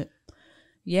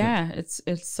 Yeah, it's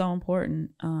so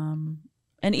important. And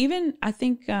even I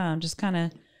think just kind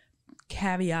of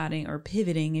caveating or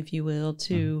pivoting, if you will,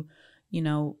 to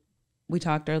we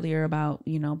talked earlier about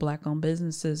Black owned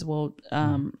businesses. Well,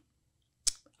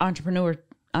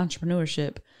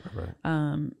 entrepreneurship. Right.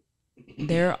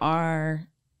 There are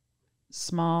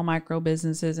small micro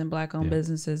businesses and Black owned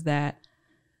businesses that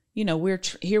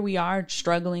here we are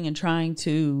struggling and trying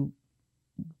to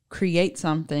create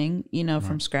something,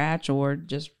 from scratch or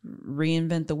just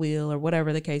reinvent the wheel or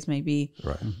whatever the case may be.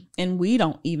 Right. And we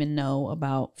don't even know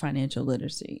about financial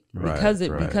literacy because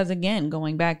again,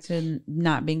 going back to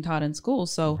not being taught in school.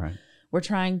 So we're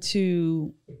trying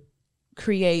to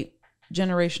create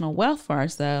generational wealth for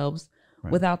ourselves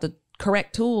without the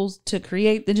correct tools to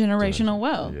create the generational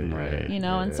wealth.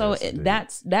 And so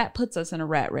that puts us in a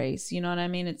rat race. You know what I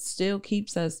mean? It still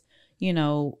keeps us,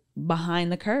 behind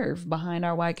the curve, behind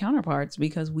our white counterparts,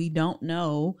 because we still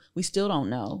don't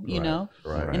know,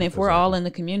 Right. And if we're all in the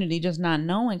community just not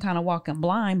knowing, kind of walking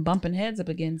blind, bumping heads up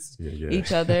against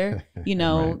each other,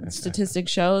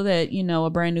 statistics show that, a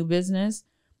brand new business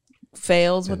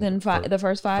fails within the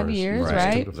first 5 years,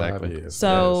 right? Exactly.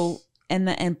 So,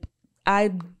 and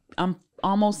I'm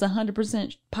almost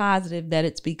 100% positive that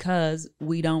it's because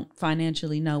we don't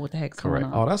financially know what the heck's going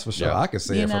on. Oh, that's for sure. I can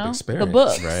say it from experience. The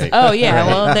books. Right. Oh, yeah.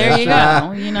 Well, there you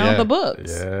go. The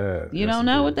books. Yeah. You don't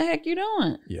know what the heck you're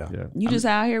doing. Yeah. You just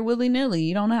out here willy-nilly.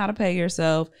 You don't know how to pay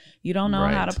yourself. You don't know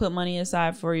how to put money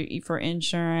aside for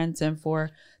insurance and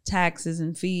for taxes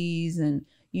and fees and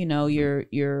your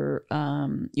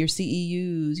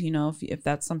CEUs, if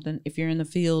that's something, if you're in the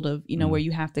field of, where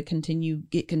you have to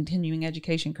get continuing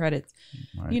education credits,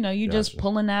 you just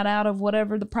pulling that out of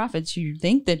whatever the profits you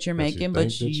think that you're making,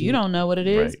 but you don't know what it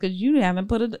is because you haven't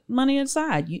put money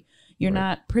aside. You're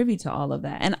not privy to all of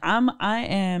that. And I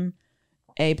am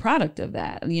a product of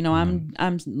that.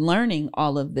 I'm learning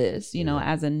all of this,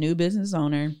 as a new business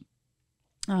owner.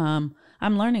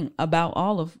 I'm learning about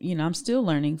all of, I'm still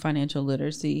learning financial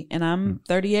literacy, and I'm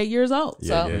 38 years old.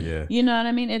 So, you know what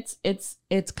I mean?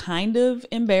 It's kind of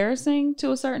embarrassing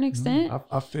to a certain extent.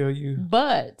 I feel you.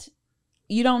 But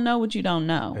you don't know what you don't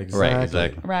know.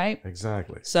 Exactly. Right?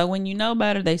 Exactly. So when you know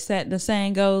better, the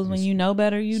saying goes, when you know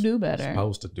better, you do better.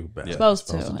 Supposed to do better. Supposed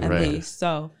to, at least.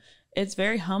 So it's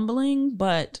very humbling,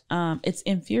 but it's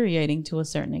infuriating to a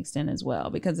certain extent as well,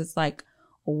 because it's like,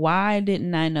 why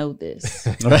didn't I know this?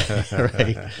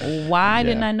 Why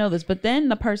didn't I know this? But then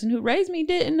the person who raised me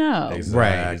didn't know.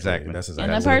 Exactly. That's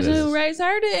and the person who raised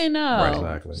her didn't know.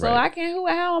 Exactly. So I can't.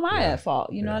 How am I at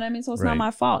fault? You know what I mean? So it's not my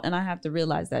fault, and I have to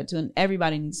realize that too. And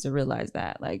everybody needs to realize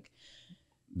that. Like,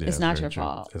 it's not your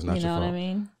fault. It's not you your know fault. what I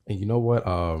mean? And you know what?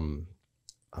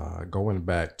 Going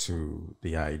back to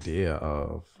the idea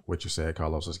of what you said,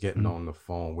 Carlos, is getting on the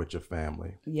phone with your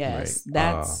family. Yes,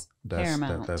 that's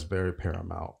paramount. That's very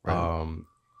paramount. Right.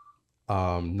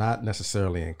 Not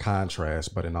necessarily in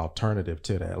contrast, but an alternative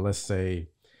to that. Let's say,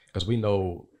 because we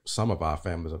know some of our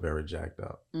families are very jacked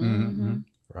up,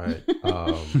 right?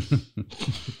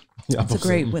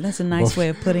 That's a nice way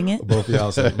of putting it. Both of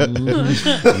y'all say,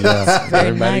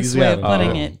 very nice way of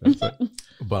putting it.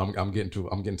 but I'm getting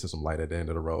to some light at the end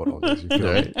of the road on this. You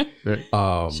feel me?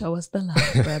 Right. Show us the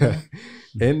light, brother.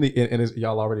 And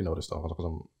y'all already know this though,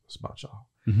 because it's about y'all.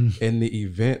 Mm-hmm. In the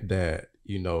event that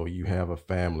you have a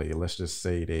family, let's just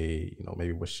say they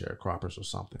maybe with sharecroppers or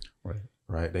something,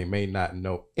 right? They may not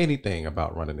know anything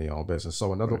about running their own business.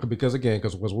 So another because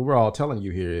what we're all telling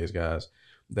you here is, guys,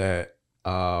 that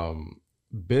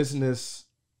business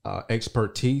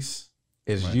expertise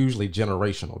is usually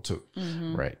generational too.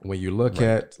 Mm-hmm. Right. When you look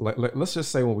at, let's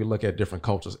just say when we look at different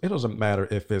cultures, it doesn't matter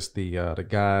if it's the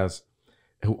guys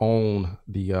who own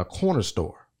the corner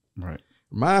store. Right.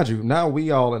 Mind you, now we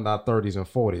all in our 30s and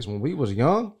 40s. When we was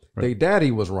young, they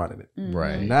daddy was running it. Mm-hmm.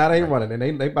 Right. Now they running it.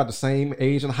 And they about the same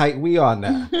age and height we are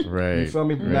now. Right. You feel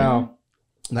me? Right. Now,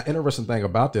 interesting thing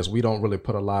about this, we don't really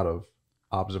put a lot of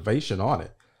observation on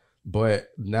it.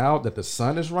 But now that the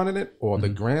son is running it or the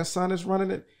grandson is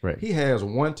running it, he has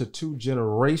 1 to 2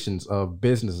 generations of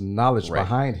business knowledge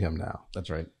behind him now. That's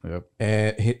right. Yep.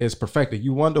 And it's perfected.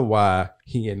 You wonder why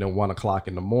he in the 1 o'clock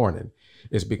in the morning.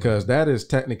 It's because that is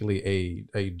technically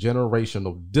a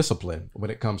generational discipline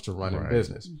when it comes to running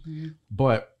business. Mm-hmm.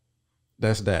 But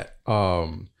that's that.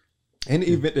 In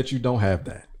the event that you don't have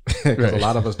that, because a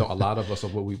lot of us don't. A lot of us are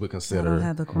what we would consider. I don't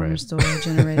have the corner store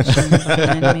generation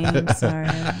behind me. I'm sorry.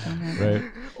 I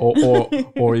don't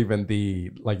have Or even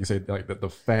the, like you said, like the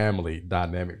family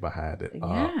dynamic behind it.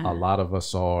 Yeah. A lot of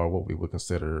us are what we would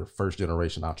consider first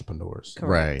generation entrepreneurs.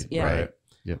 Correct. Right. Yeah. Right.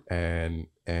 Yep.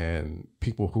 And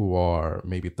people who are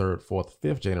maybe 3rd, 4th,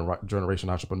 5th generation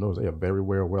entrepreneurs, they are very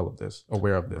aware of this.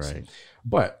 Right.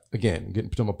 But again, getting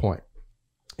to my point,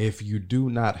 if you do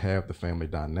not have the family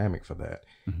dynamic for that,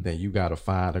 then you got to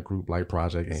find a group like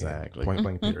Project A. Exactly. Point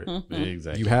blank period.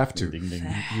 Exactly. You have to. Ding, ding.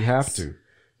 You have to.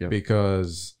 Yep.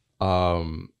 Because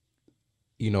in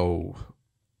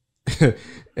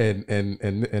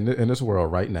this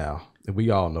world right now,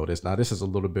 we all know this. Now, this is a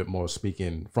little bit more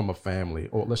speaking from a family,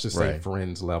 or let's just say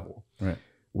friends level. Right.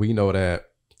 We know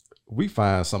that we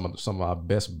find some of our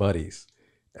best buddies,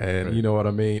 and you know what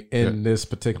I mean, in this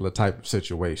particular type of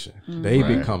situation. They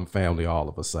become family all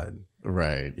of a sudden.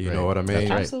 Right. You know what I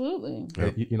mean? Absolutely.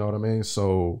 You know what I mean?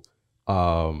 So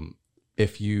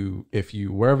if you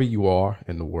wherever you are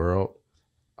in the world,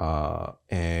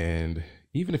 and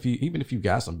even if you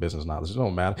got some business knowledge, it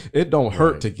don't matter. It don't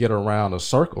hurt to get around a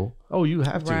circle. Oh, you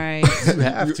have to. Right. You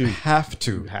have to. You have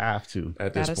to. You have to.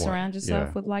 At this Gotta point. surround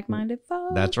yourself with like-minded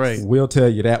folks. That's right. We'll tell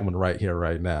you that one right here,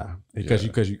 right now, because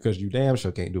you damn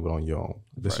sure can't do it on your own.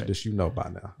 This by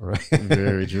now, right?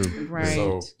 Very true. Right.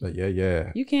 So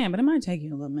yeah. You can, but it might take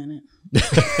you a little minute.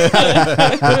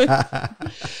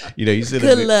 You said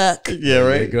Good luck. Yeah,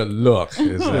 right. Yeah, good luck.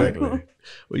 Exactly.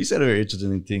 Well, you said a very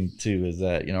interesting thing too, is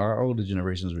that our older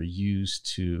generations were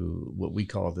used to what we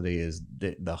call today is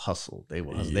the hustle. They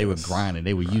were grinding.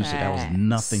 They were used to that was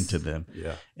nothing to them.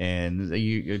 Yeah. And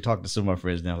you talk to some of my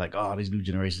friends now, like, oh, these new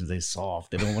generations, they soft.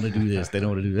 They don't want to do this. They don't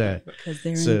want to do that because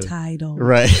they're entitled.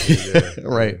 Right.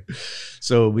 Right.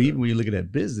 So even when you're looking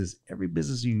at business, every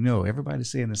business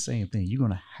everybody's saying the same thing. You're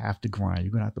gonna have to grind.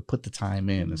 You're gonna have to put the time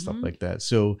in and stuff like that.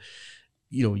 So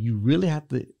you really have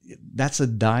to, that's a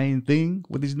dying thing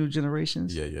with these new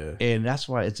generations. Yeah. And that's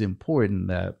why it's important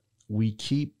that we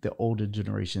keep the older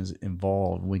generations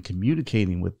involved when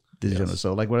communicating with the generation.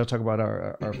 So like when I talk about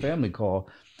our family call,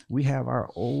 we have our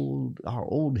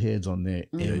old heads on there.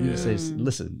 And you say,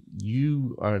 listen,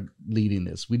 you are leading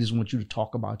this. We just want you to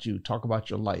talk about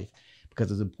your life.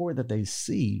 Because it's important that they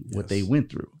see what they went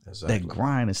through, that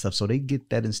grind and stuff. So they get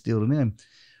that instilled in them.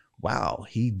 Wow,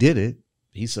 he did it.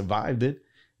 He survived it.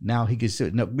 Now he can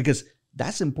sit. No, because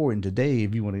that's important today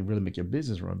if you want to really make your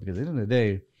business run. Because at the end of the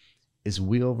day, it's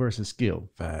will versus skill.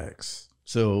 Facts.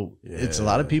 So it's a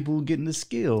lot of people getting the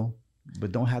skill,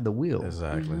 but don't have the will.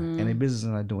 Exactly. And their business is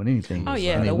not doing anything. Oh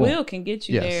yeah, the will can get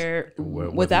you there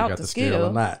without the skill.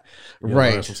 Or not.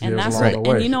 Right. And that's what,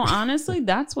 and honestly,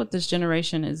 that's what this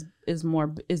generation is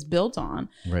built on.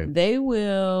 Right.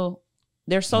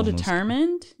 They're so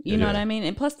determined, you know what I mean?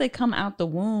 And plus they come out the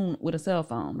womb with a cell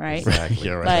phone, right? Exactly.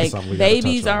 Right. Like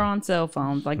babies are on cell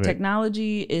phones. Like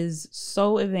technology is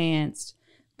so advanced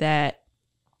that,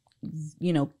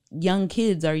 young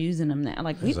kids are using them now.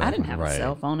 Like I didn't have a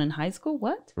cell phone in high school.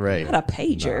 What? Right. I had a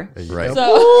pager. Right. So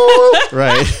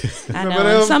right. I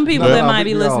know. And some people that might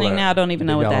be listening now don't even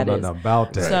know what that is.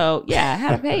 About that. So yeah, I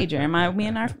had a pager, and me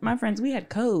and my friends, we had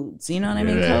codes. You know what I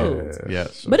mean? Codes. Yeah.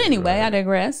 But anyway, I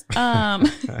digress.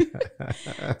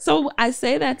 So I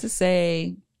say that to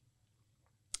say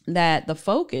that the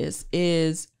focus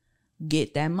is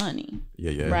get that money.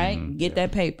 Yeah. Right? Get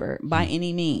that paper by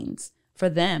any means for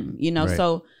them.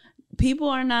 So people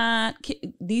are not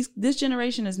this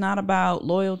generation is not about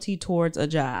loyalty towards a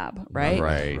job,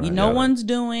 right? No one's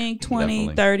doing 20,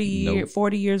 Definitely. 30,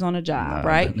 40 years on a job,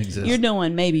 right? You're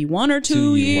doing maybe 1 or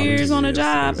 2 years on a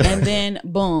job, and then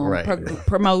boom,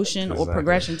 promotion or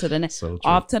progression to the next,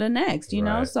 off to the next, you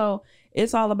know? So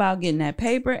it's all about getting that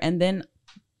paper, and then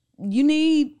you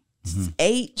need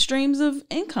 8 streams of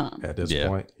income at this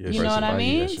point. You know what I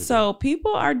mean? So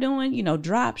people are doing,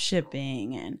 drop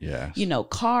shipping and,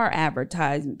 car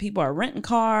advertising. People are renting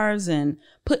cars and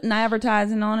putting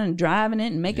advertising on and driving it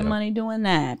and making money doing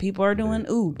that. People are doing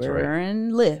Uber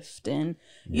and Lyft and,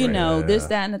 this,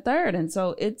 that, and the third. And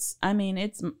so it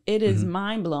is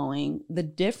mind blowing, the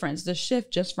difference, the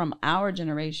shift just from our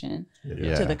generation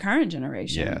to the current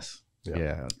generation. Yes.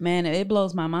 Yeah, man, it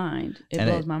blows my mind. It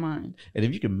blows my mind. And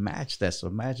if you can match that, so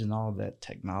imagine all that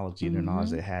technology and the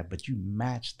knowledge they had, but you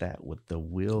match that with the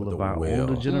will of our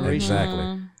older generation.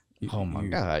 Exactly. Oh my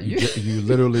God! You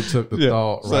literally took the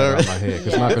thought right out of my head.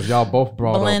 It's not because y'all both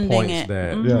brought up points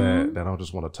that I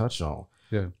just want to touch on.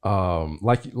 Yeah.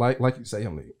 Like you say,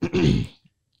 Emily.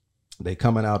 They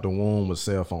coming out the womb with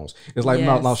cell phones. It's like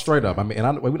now straight up. I mean, and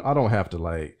I don't have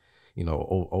to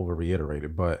over reiterate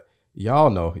it, but.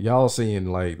 Y'all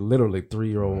seeing like literally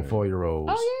 3-year-old and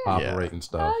 4-year-olds operating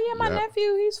stuff. Oh yeah, my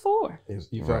nephew, he's 4.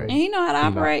 You feel and he know how to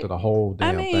operate the whole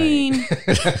damn thing.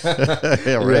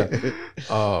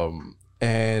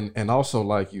 And also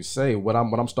like you say, what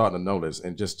I'm starting to notice,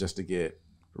 and just to get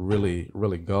really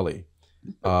really gully,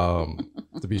 to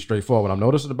be straightforward, I'm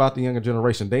noticing about the younger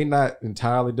generation, they not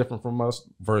entirely different from us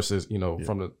versus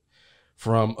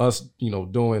from us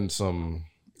doing some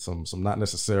not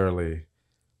necessarily.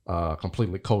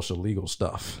 Completely kosher legal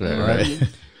stuff, right?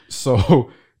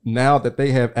 So now that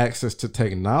they have access to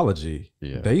technology,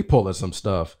 they pulling some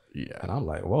stuff, and I'm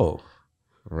like, whoa,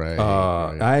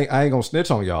 I ain't gonna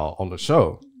snitch on y'all on the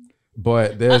show,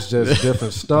 but there's just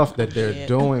different stuff that they're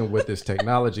doing with this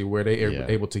technology where they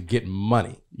are able to get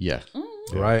money,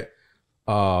 right?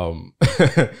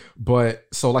 But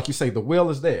so like you say, the will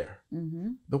is there.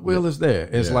 The will is there.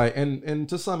 It's like, and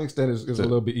to some extent, it's a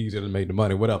little bit easier to make the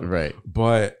money, whatever. Right.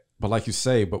 But like you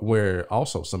say, but where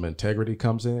also some integrity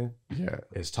comes in,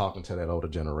 is talking to that older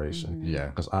generation. Yeah.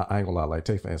 Because I ain't gonna lie, like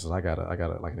take for instance, I got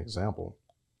like an example.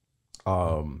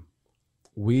 Our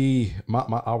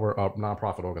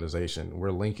nonprofit organization,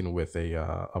 we're linking with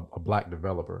a Black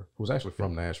developer who's actually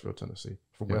from Nashville, Tennessee.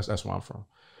 That's where I'm from.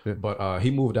 Yeah. But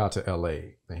he moved out to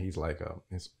LA, and he's like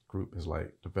his group is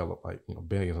like developed like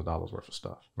billions of dollars worth of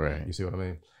stuff. Right. You see what I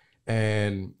mean?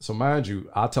 And so mind you,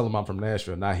 I tell him I'm from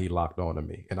Nashville. Now he locked on to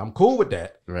me, and I'm cool with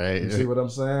that. Right. You see what I'm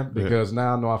saying? Because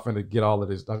now I know I'm finna get all of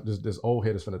this. This old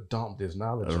head is finna dump this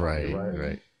knowledge.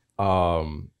 Right.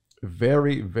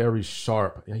 Very very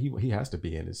sharp. He has to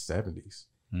be in his 70s.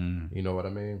 You know what I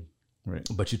mean? Right.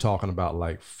 But you're talking about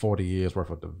like 40 years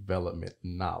worth of development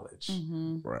knowledge.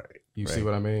 Right. You see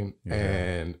what I mean?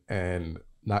 Yeah. And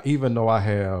now, even though I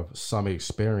have some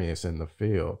experience in the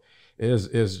field,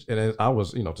 I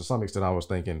was, to some extent, I was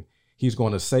thinking he's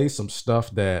going to say some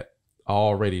stuff that I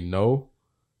already know,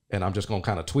 and I'm just going to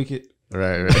kind of tweak it.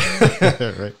 Right.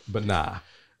 Right. But nah,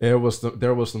 there was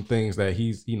some things that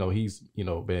he's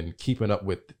been keeping up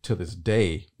with to this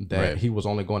day that he was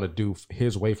only going to do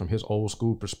his way from his old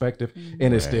school perspective,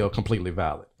 and it's still completely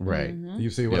valid. Right. You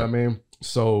see what I mean?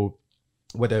 So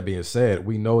with that being said,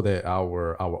 we know that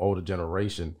our older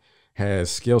generation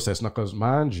has skill sets. Now, because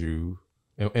mind you,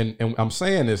 and I'm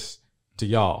saying this to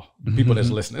y'all, the people that's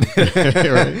listening,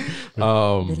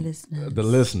 the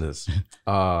listeners,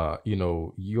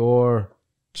 your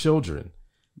children,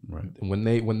 when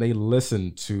they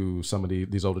listen to some of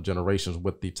these older generations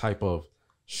with the type of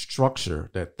structure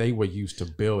that they were used to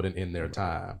building in their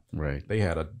time, they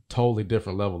had a totally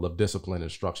different level of discipline and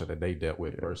structure that they dealt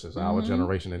with versus our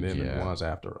generation and then the ones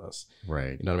after us.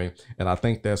 Right. You know what I mean? And I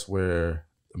think that's where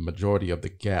the majority of the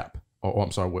gap, or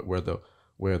I'm sorry, where the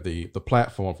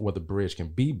platform for where the bridge can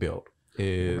be built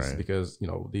is because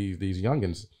these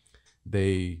youngins,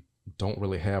 they don't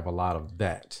really have a lot of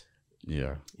that.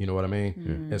 Yeah. You know what I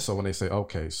mean? And so when they say,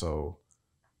 this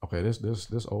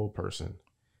old person,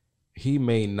 he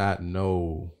may not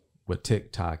know what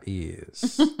TikTok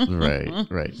is. Right.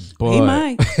 But he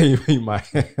might. he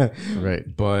might. Right.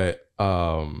 But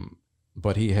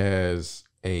he has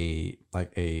a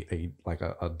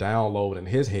download in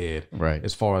his head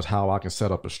as far as how I can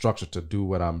set up a structure to do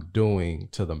what I'm doing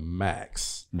to the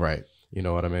max. Right. You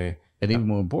know what I mean? And even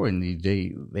more importantly,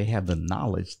 they have the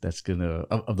knowledge that's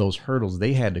of those hurdles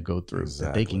they had to go through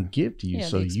that they can give to you,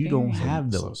 so you don't have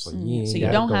those. So you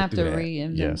don't have to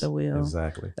reinvent the wheel.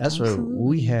 Exactly. That's where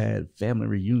we had family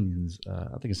reunions.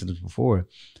 I think I said this before.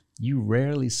 you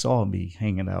rarely saw me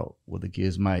hanging out with the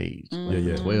kids my age,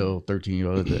 like 12,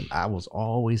 13-year-olds. I was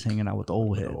always hanging out with the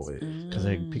old heads because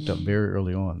I picked up very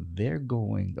early on. They're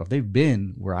going, or they've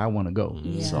been where I want to go.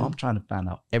 So I'm trying to find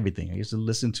out everything. I used to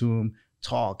listen to them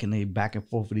talk and they back and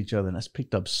forth with each other. And that's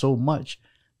picked up so much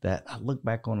that I look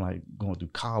back on like going through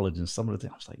college and some of the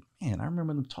things. I was like, man, I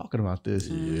remember them talking about this.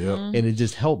 And it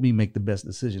just helped me make the best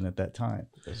decision at that time.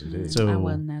 Yes, it did. So I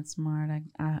wasn't that smart.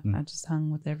 I just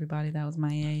hung with everybody that was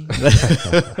my age.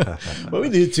 But we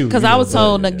did too. Because I was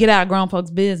told to get out of grown folks'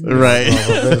 business. Right.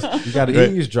 You got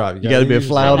to eavesdrop. You got to be a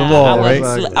fly on the wall, right?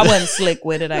 I wasn't slick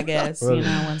with it, I guess. I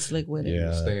wasn't slick with it.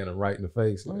 Yeah. Staying right in the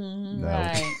face. Like,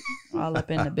 Right. All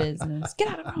up in the business. Get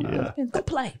out of grown folks' business. Go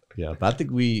play. Yeah, but I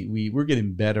think we're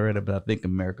getting better at it. But I think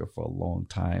America for a long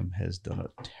time has done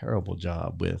a terrible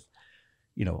job with,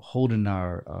 holding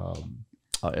our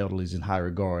elderlies in high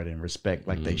regard and respect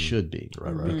like they should be.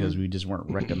 Right. Because we just weren't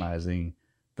recognizing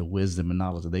the wisdom and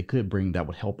knowledge that they could bring that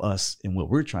would help us in what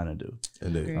we're trying to do.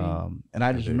 And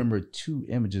I just remember two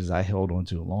images I held on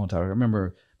to a long time. I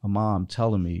remember my mom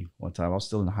telling me one time, I was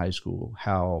still in high school,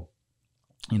 how,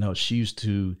 she used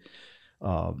to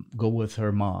go with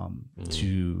her mom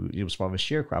to, it was probably a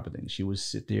sharecropping thing. She would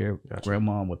sit there,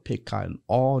 grandma would pick cotton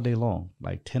all day long,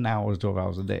 like 10 hours, 12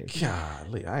 hours a day.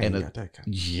 Golly, I ain't got that kind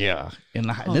of. Yeah.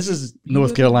 And this is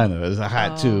North Carolina. It's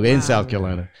hot too, and South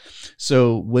Carolina.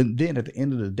 So then at the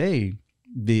end of the day,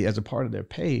 as a part of their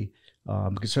pay,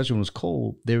 because especially when it was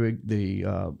cold,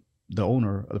 the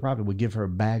owner of the property would give her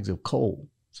bags of coal.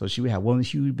 So she would have one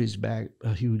huge bag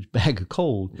of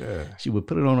coal. Yeah. She would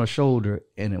put it on her shoulder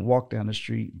and then walk down the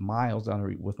street, miles down the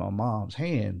street with my mom's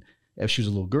hand, if she was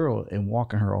a little girl, and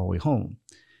walking her all the way home.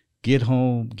 Get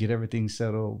home, get everything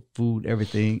settled, food,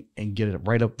 everything, and get it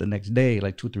right up the next day,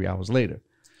 like 2 or 3 hours later.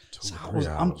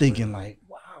 I'm thinking like,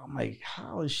 wow, I'm like,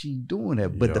 how is she doing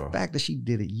that? But the fact that she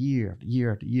did it year after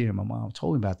year after year, and my mom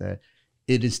told me about that,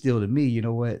 it instilled in me, you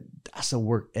know what? That's a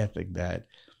work ethic that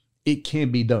it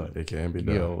can be done. It can be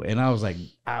done. And I was like,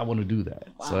 I want to do that.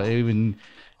 Wow.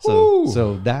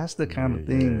 So that's the kind of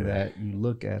thing that you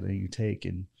look at and you take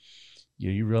and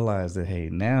you realize that, hey,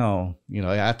 now,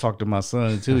 I talked to my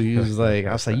son too. He was like,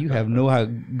 I was like, you have no how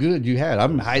good you had.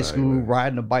 I'm in high school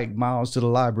riding a bike miles to the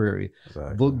library,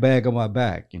 book bag on my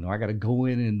back. I got to go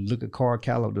in and look at card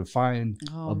catalog to find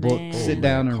a book, sit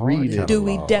down and read it.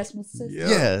 Dewey Decimal System.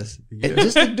 Yes. And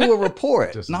just to do a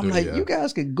report. And I'm like, you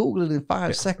guys can Google it in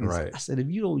 5 seconds. Right. I said, if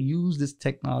you don't use this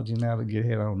technology now to get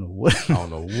ahead, I don't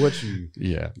know what you.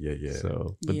 Yeah.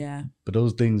 So, but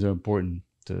those things are important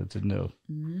to know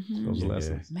those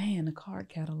lessons. Man, the card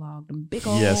catalog, the big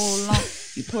old long,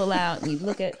 you pull out and you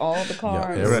look at all the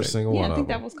cards. Every single one. I think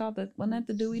that was called wasn't that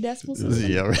the Dewey Decimal System?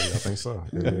 Yeah, I think so.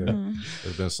 Yeah.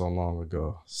 It's been so long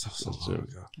ago. So long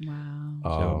ago.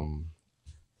 Wow.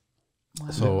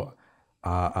 So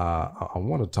I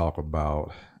want to talk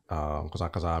about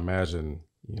because I imagine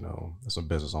there's some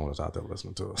business owners out there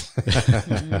listening to us.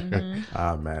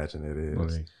 I imagine it is.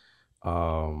 Right.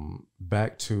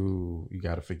 Back to, you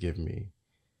got to forgive me,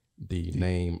 the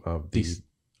name of the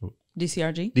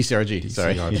DCRG.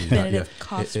 Sorry. Definitive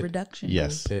Cost Reduction.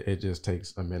 Yes. It just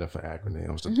takes a minute for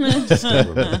acronyms to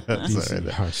DCRG.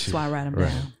 That's why I write them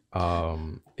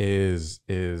down. Is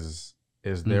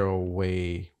there a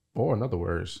way, or in other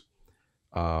words,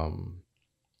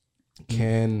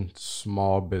 can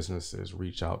small businesses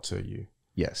reach out to you?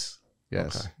 Yes.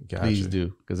 Yes, okay, please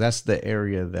do, because that's the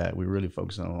area that we really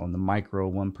focus on the micro,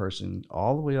 one person,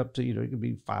 all the way up to, it could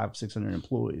be 500-600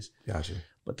 employees. Gotcha.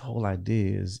 But the whole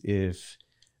idea is, if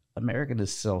America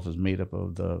itself is made up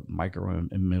of the micro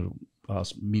and middle,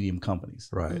 medium companies.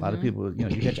 Right. A lot of people, you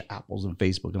got your Apples and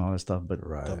Facebook and all that stuff, but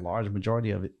the large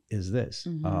majority of it is this,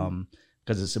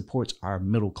 because it supports our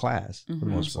middle class for the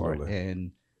most part.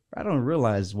 And I don't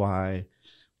realize why.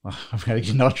 I'm trying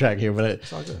to get off track here, but at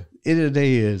the end of the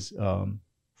day is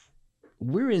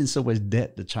we're in so much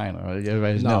debt to China.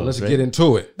 Everybody knows, let's get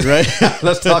into it. Right?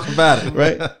 Let's talk about it.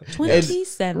 Right?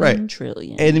 27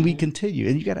 trillion. And we continue.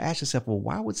 And you got to ask yourself, well,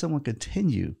 why would someone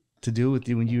continue to deal with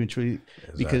you when you treat?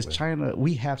 Because China,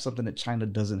 we have something that China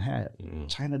doesn't have.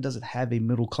 China doesn't have a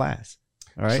middle class.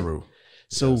 All right. True.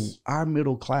 So our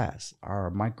middle class,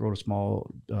 our micro to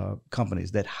small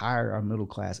companies that hire our middle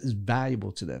class is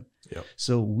valuable to them. Yep.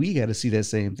 So we got to see that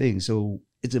same thing. So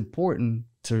it's important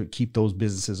to keep those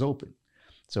businesses open.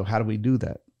 So how do we do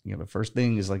that? The first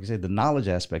thing is, like I said, the knowledge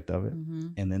aspect of it,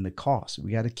 and then the cost.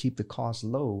 We got to keep the cost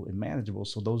low and manageable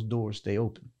so those doors stay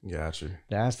open. Gotcha.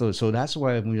 So that's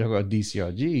why when we talk about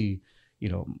DCRG,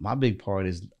 my big part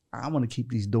is I want to keep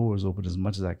these doors open as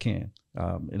much as I can.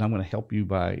 And I'm going to help you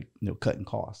by, cutting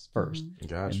costs first.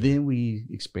 Gotcha. And then we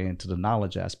expand to the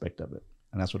knowledge aspect of it.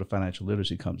 And that's where the financial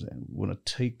literacy comes in. We want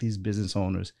to take these business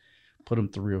owners, put them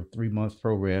through a 3-month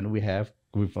program that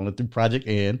we've funded through Project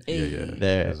N.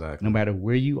 That exactly. no matter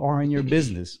where you are in your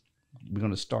business, we're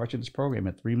going to start you this program.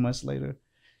 And 3 months later,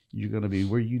 you're going to be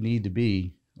where you need to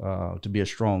be a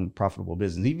strong, profitable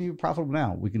business. Even if you're profitable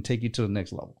now, we can take you to the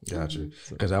next level. Gotcha.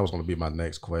 Because that was going to be my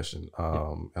next question.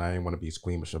 And I didn't want to be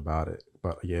squeamish about it.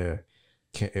 But yeah,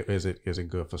 is it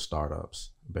good for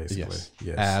startups, basically?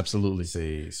 Yes. Absolutely.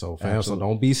 See, so fam, so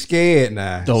don't be scared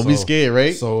now. Don't be scared,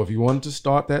 right? So if you wanted to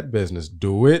start that business,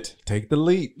 do it. Take the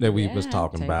leap that we was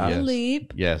talking about. Take the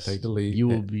leap. Yes. Take the leap. You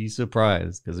will be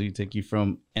surprised because we take you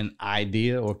from an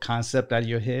idea or concept out of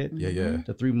your head.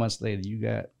 To 3 months later, you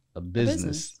got a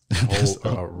business.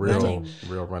 A real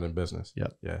running business.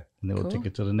 Yep. Yeah. And then we'll take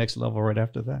it to the next level right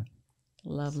after that.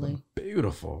 Lovely. So,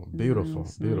 beautiful.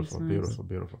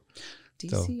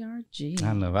 DCRG. So,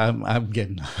 I know. I'm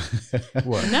getting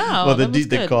what? No. Well,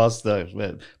 the cost stuff.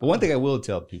 But one thing I will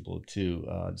tell people too,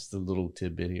 just a little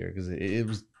tidbit here, because it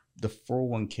was the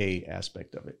 401k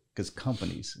aspect of it. Because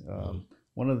companies,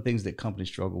 one of the things that companies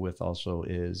struggle with also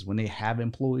is when they have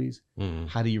employees,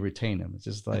 how do you retain them? It's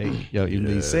just like,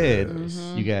 they said,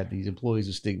 you got these employees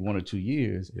who stick 1 or 2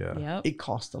 years. It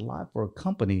costs a lot for a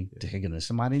company to get in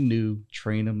somebody new,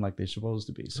 train them like they're supposed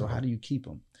to be. So how do you keep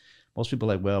them? Most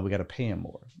people are like, well, we got to pay them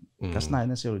more. That's not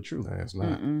necessarily true. That's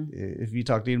not. If you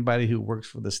talk to anybody who works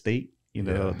for the state,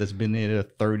 that's been there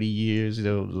 30 years,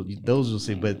 those will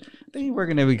say, but they ain't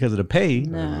working there because of the pay,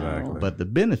 but the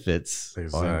benefits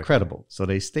are incredible. So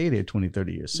they stay there 20,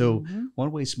 30 years. So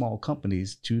one way small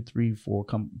companies, 2, 3, 4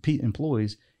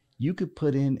 employees, you could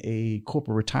put in a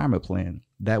corporate retirement plan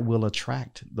that will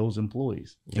attract those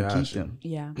employees and keep them.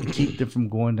 And keep them from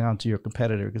going down to your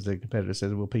competitor because the competitor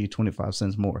says we'll pay you 25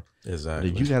 cents more. Exactly.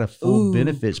 But you got a full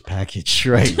benefits package,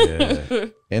 right?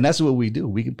 And that's what we do.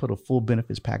 We can put a full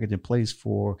benefits package in place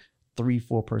for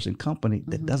 3-4 person company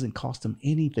that doesn't cost them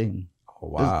anything. Oh,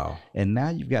 wow. And now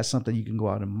you've got something you can go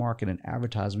out and market and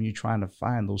advertise when you're trying to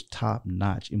find those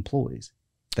top-notch employees.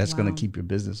 That's going to keep your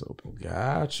business open.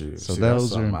 Got you. So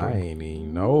those are I ain't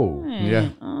even know.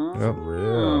 For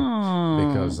real.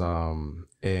 Because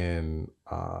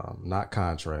not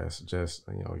contrast, just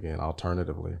again,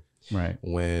 alternatively. Right.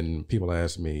 When people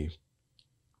ask me,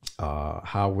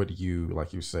 how would you,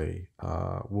 like you say,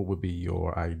 what would be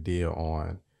your idea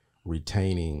on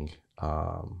retaining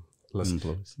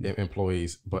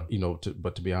employees? But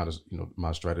to be honest,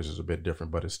 my strategy is a bit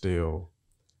different, but it's still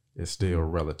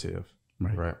relative.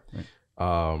 Right.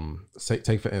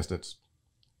 Take for instance,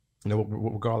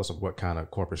 regardless of what kind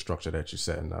of corporate structure that you're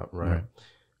setting up, right?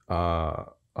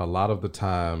 A lot of the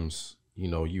times,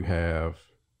 you have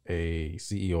a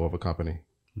CEO of a company,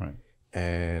 right,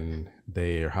 and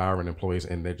they're hiring employees,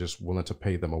 and they're just willing to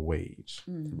pay them a wage.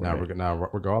 Now,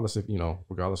 regardless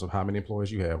of how many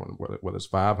employees you have, whether it's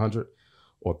 500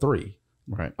 or 3.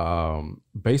 Right.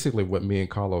 Basically, what me and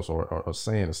Carlos are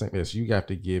saying is you have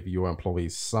to give your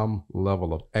employees some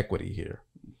level of equity here.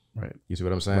 Right. You see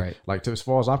what I'm saying? Right. Like, as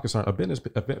far as I'm concerned, a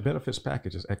benefits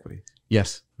package is equity.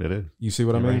 Yes, it is. You see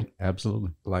what I mean? Right.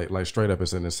 Absolutely. Like straight up,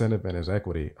 it's an incentive and it's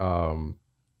equity. On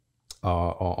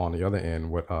the other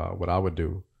end, what I would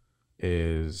do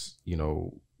is,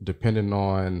 depending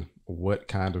on what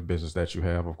kind of business that you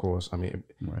have, of course, I mean,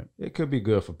 it could be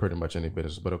good for pretty much any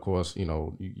business, but of course,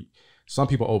 some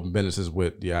people open businesses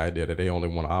with the idea that they only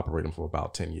want to operate them for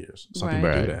about 10 years. Some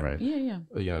people do that. Right. Yeah.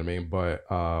 You know what I mean? But,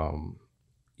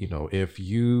 if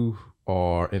you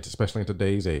are, especially in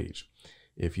today's age,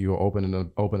 if you're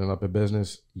opening up a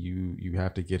business, you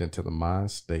have to get into the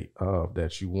mind state of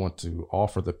that you want to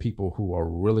offer the people who are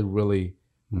really, really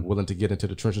willing to get into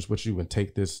the trenches with you and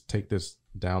take this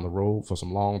down the road for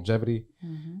some longevity.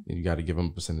 And you got to give them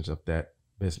a percentage of that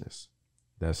business.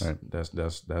 That's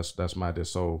my idea.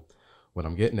 So what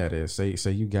I'm getting at is say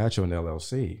you got your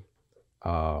LLC,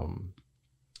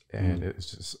 and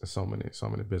it's just so many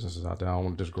businesses out there. I don't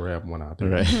want to just grab one out there,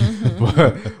 right?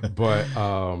 but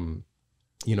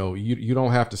you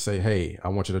don't have to say, hey, I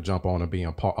want you to jump on and be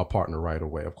a partner right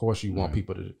away. Of course, you want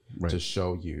people to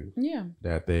show you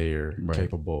that they're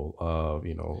capable of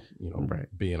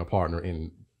being a partner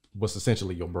in what's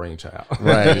essentially your brainchild.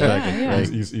 Right.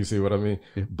 Exactly. You see what I mean?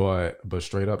 Yeah. But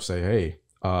straight up say, hey,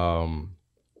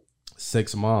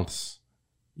 6 months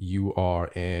you are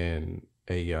in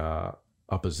a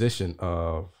position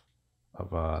of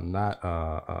not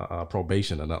a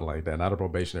probation or nothing like that, not a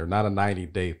probationary, not a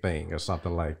 90-day thing or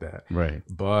something like that. Right.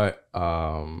 But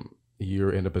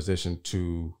you're in a position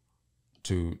to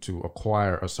to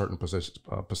acquire a certain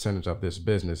percentage of this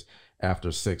business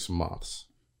after 6 months,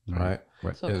 right?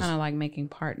 So kind of like making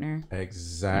partner.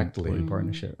 Exactly.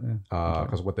 Partnership.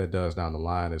 Because what that does down the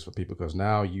line is for people, because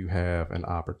now you have an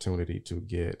opportunity to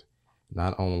get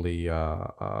not only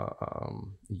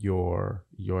your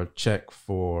check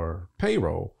for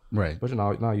payroll, Right. but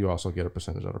now you also get a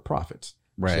percentage of the profits,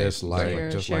 Right. Just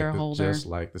like shareholder. just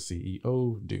like the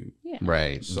CEO do. Yeah.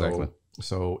 Right. So Exactly.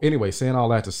 so anyway, saying all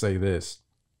that to say this,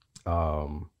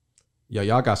 yeah,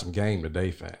 y'all got some game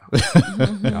today, fam.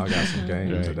 Y'all got some game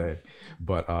today,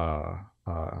 but I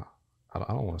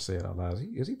don't want to say it out loud.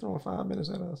 Is he throwing 5 minutes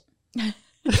at us?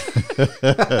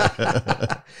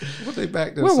 What they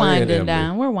back there? We're saying, winding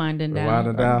down. Emily? We're winding down.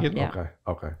 Winding down. Yeah.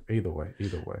 Okay. Either way.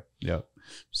 Yeah.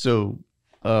 So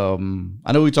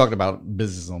I know we talked about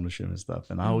business ownership and stuff,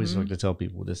 and I always like to tell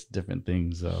people this different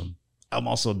things. I'm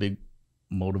also a big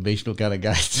motivational kind of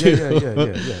guy too.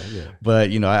 Yeah.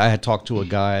 But I had talked to a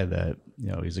guy that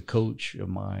he's a coach of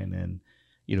mine, and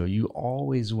you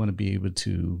always want to be able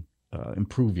to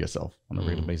improve yourself on a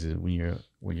regular basis when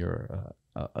you're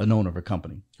an owner of a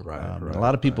company. Right. A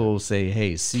lot of people say,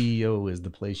 "Hey, CEO is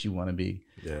the place you want to be."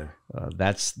 Yeah.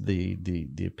 That's the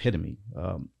epitome.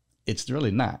 It's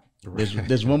really not.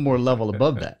 There's one more level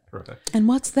above that. Right. And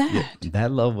what's that? Yeah,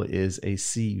 that level is a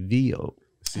CVO.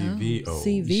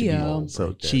 CVO.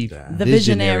 So Chief The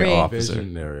Visionary Officer.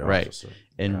 Visionary Right. officer.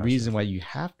 And the Gotcha. reason why you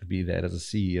have to be that as a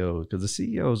CEO, because the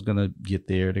CEO is going to get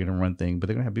there, they're going to run things, but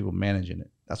they're going to have people managing it.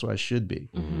 That's what it should be.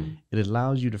 It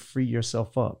allows you to free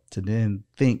yourself up to then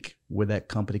think where that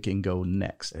company can go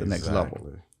next, the next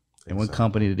level. And one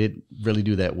company that didn't really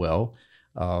do that well,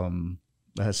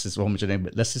 that's just one name,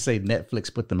 but let's just say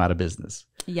Netflix put them out of business.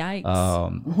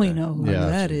 Yikes. We know who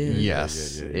that is.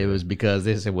 Yes. Yeah. It was because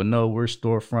they said, well, no, we're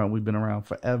storefront. We've been around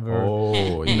forever.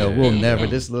 Oh, We'll never,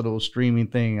 this little streaming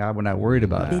thing, we're not worried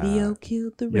about it. Video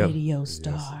killed the radio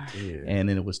star. And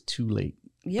then it was too late.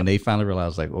 Yep. When they finally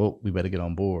realized, like, oh, we better get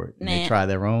on board. And they tried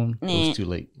their own. It was too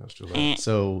late. That's too late.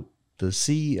 So the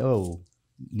CEO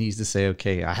needs to say,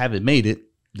 okay, I haven't made it.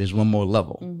 There's one more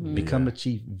level. Become a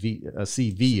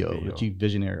CVO, the Chief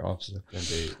Visionary Officer.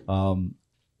 Indeed.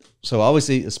 So I always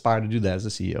say aspire to do that as a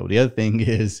CEO. The other thing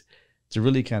is to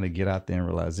really kind of get out there and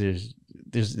realize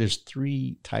there's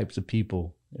 3 types of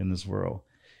people in this world.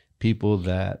 People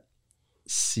that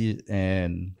see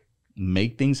and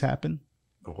make things happen.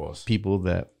 Of course. People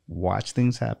that watch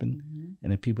things happen.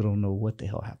 And then people don't know what the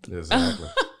hell happened. Exactly.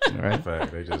 Right? In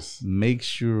fact, they just make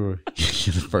sure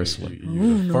you're the first one.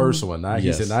 You're the first one. Not,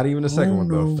 He said not even the second one,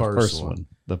 the first one.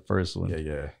 The first one.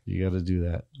 Yeah. You got to do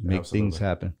that. Make things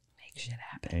happen. Make shit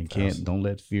happen. And don't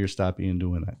let fear stop you in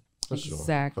doing that. For sure.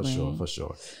 Exactly. For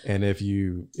sure. And if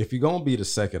you're gonna be the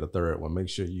second or third one, make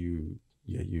sure you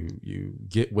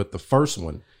get with the first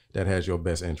one that has your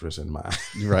best interest in mind.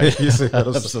 Right. You see what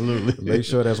I'm saying? Absolutely. Make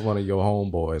sure that's one of your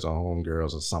homeboys or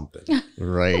homegirls or something.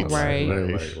 Right.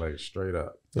 Like straight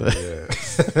up. Yeah.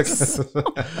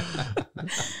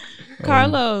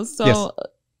 Carlos, so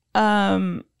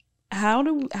yes.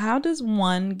 How does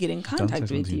one get in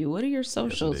contact with you? What are your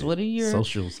socials? What are your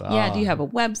socials? Do you have a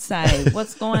website?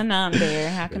 What's going on there?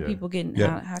 How can people get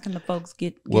how can the folks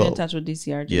get in touch with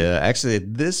DCRG? Yeah, actually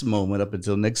at this moment up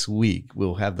until next week,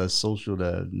 we'll have the social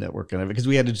network and everything because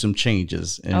we had to do some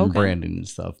changes and branding and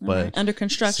stuff. But under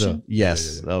construction. So,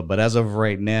 yes. But as of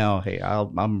right now, hey,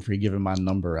 I'm free giving my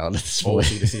number out at this point.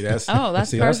 See that's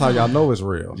that's how y'all know it's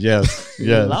real. Yes.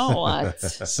 Lord.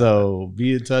 So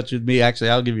be in touch with me.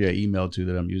 Actually, I'll give you an email too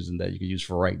that I'm using that you can use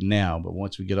for right now. But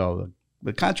once we get all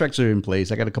the contracts are in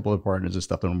place, I got a couple of partners and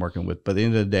stuff that I'm working with. But at the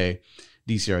end of the day,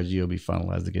 DCRG will be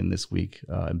finalized again this week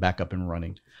and back up and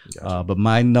running. Gotcha. But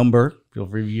my number, feel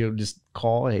free to just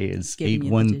call. Hey, it's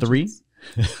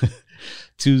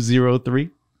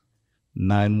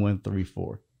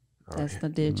 813-203-9134. That's the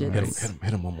digits.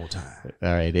 Hit him one more time.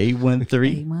 All right,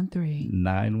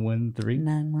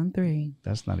 813-913.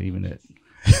 That's not even it.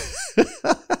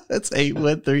 That's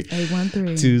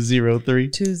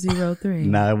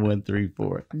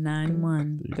 813-203-9134.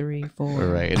 9134. All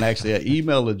right. And actually, an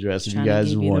email address if you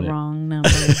guys want the it. wrong number.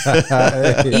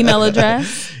 Email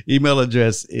address? Email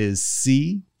address is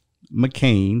cmccain,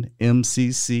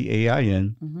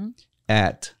 MCCAIN,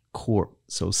 at corp.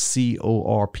 So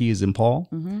CORP is in Paul.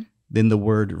 Then the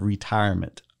word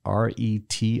retirement,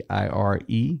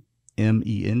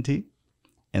 RETIREMENT.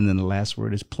 And then the last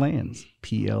word is plans,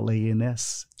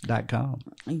 PLANS.com.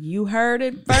 You heard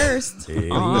it first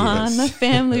on the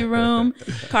Family Room.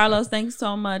 Carlos, thanks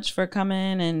so much for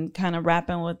coming and kind of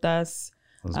rapping with us.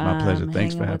 It was my pleasure.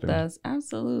 Thanks for having me.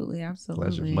 Absolutely.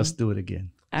 Pleasure. Must do it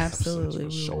again. Absolutely.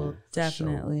 We will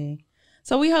definitely.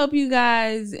 So we hope you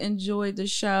guys enjoyed the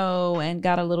show and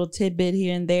got a little tidbit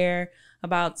here and there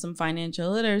about some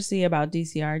financial literacy, about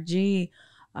DCRG,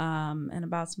 and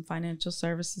about some financial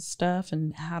services stuff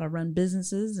and how to run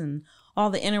businesses and all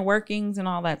the inner workings and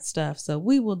all that stuff. So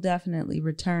we will definitely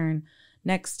return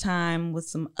next time with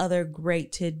some other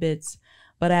great tidbits.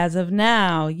 But as of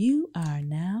now, you are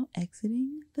now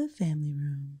exiting the family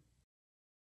room.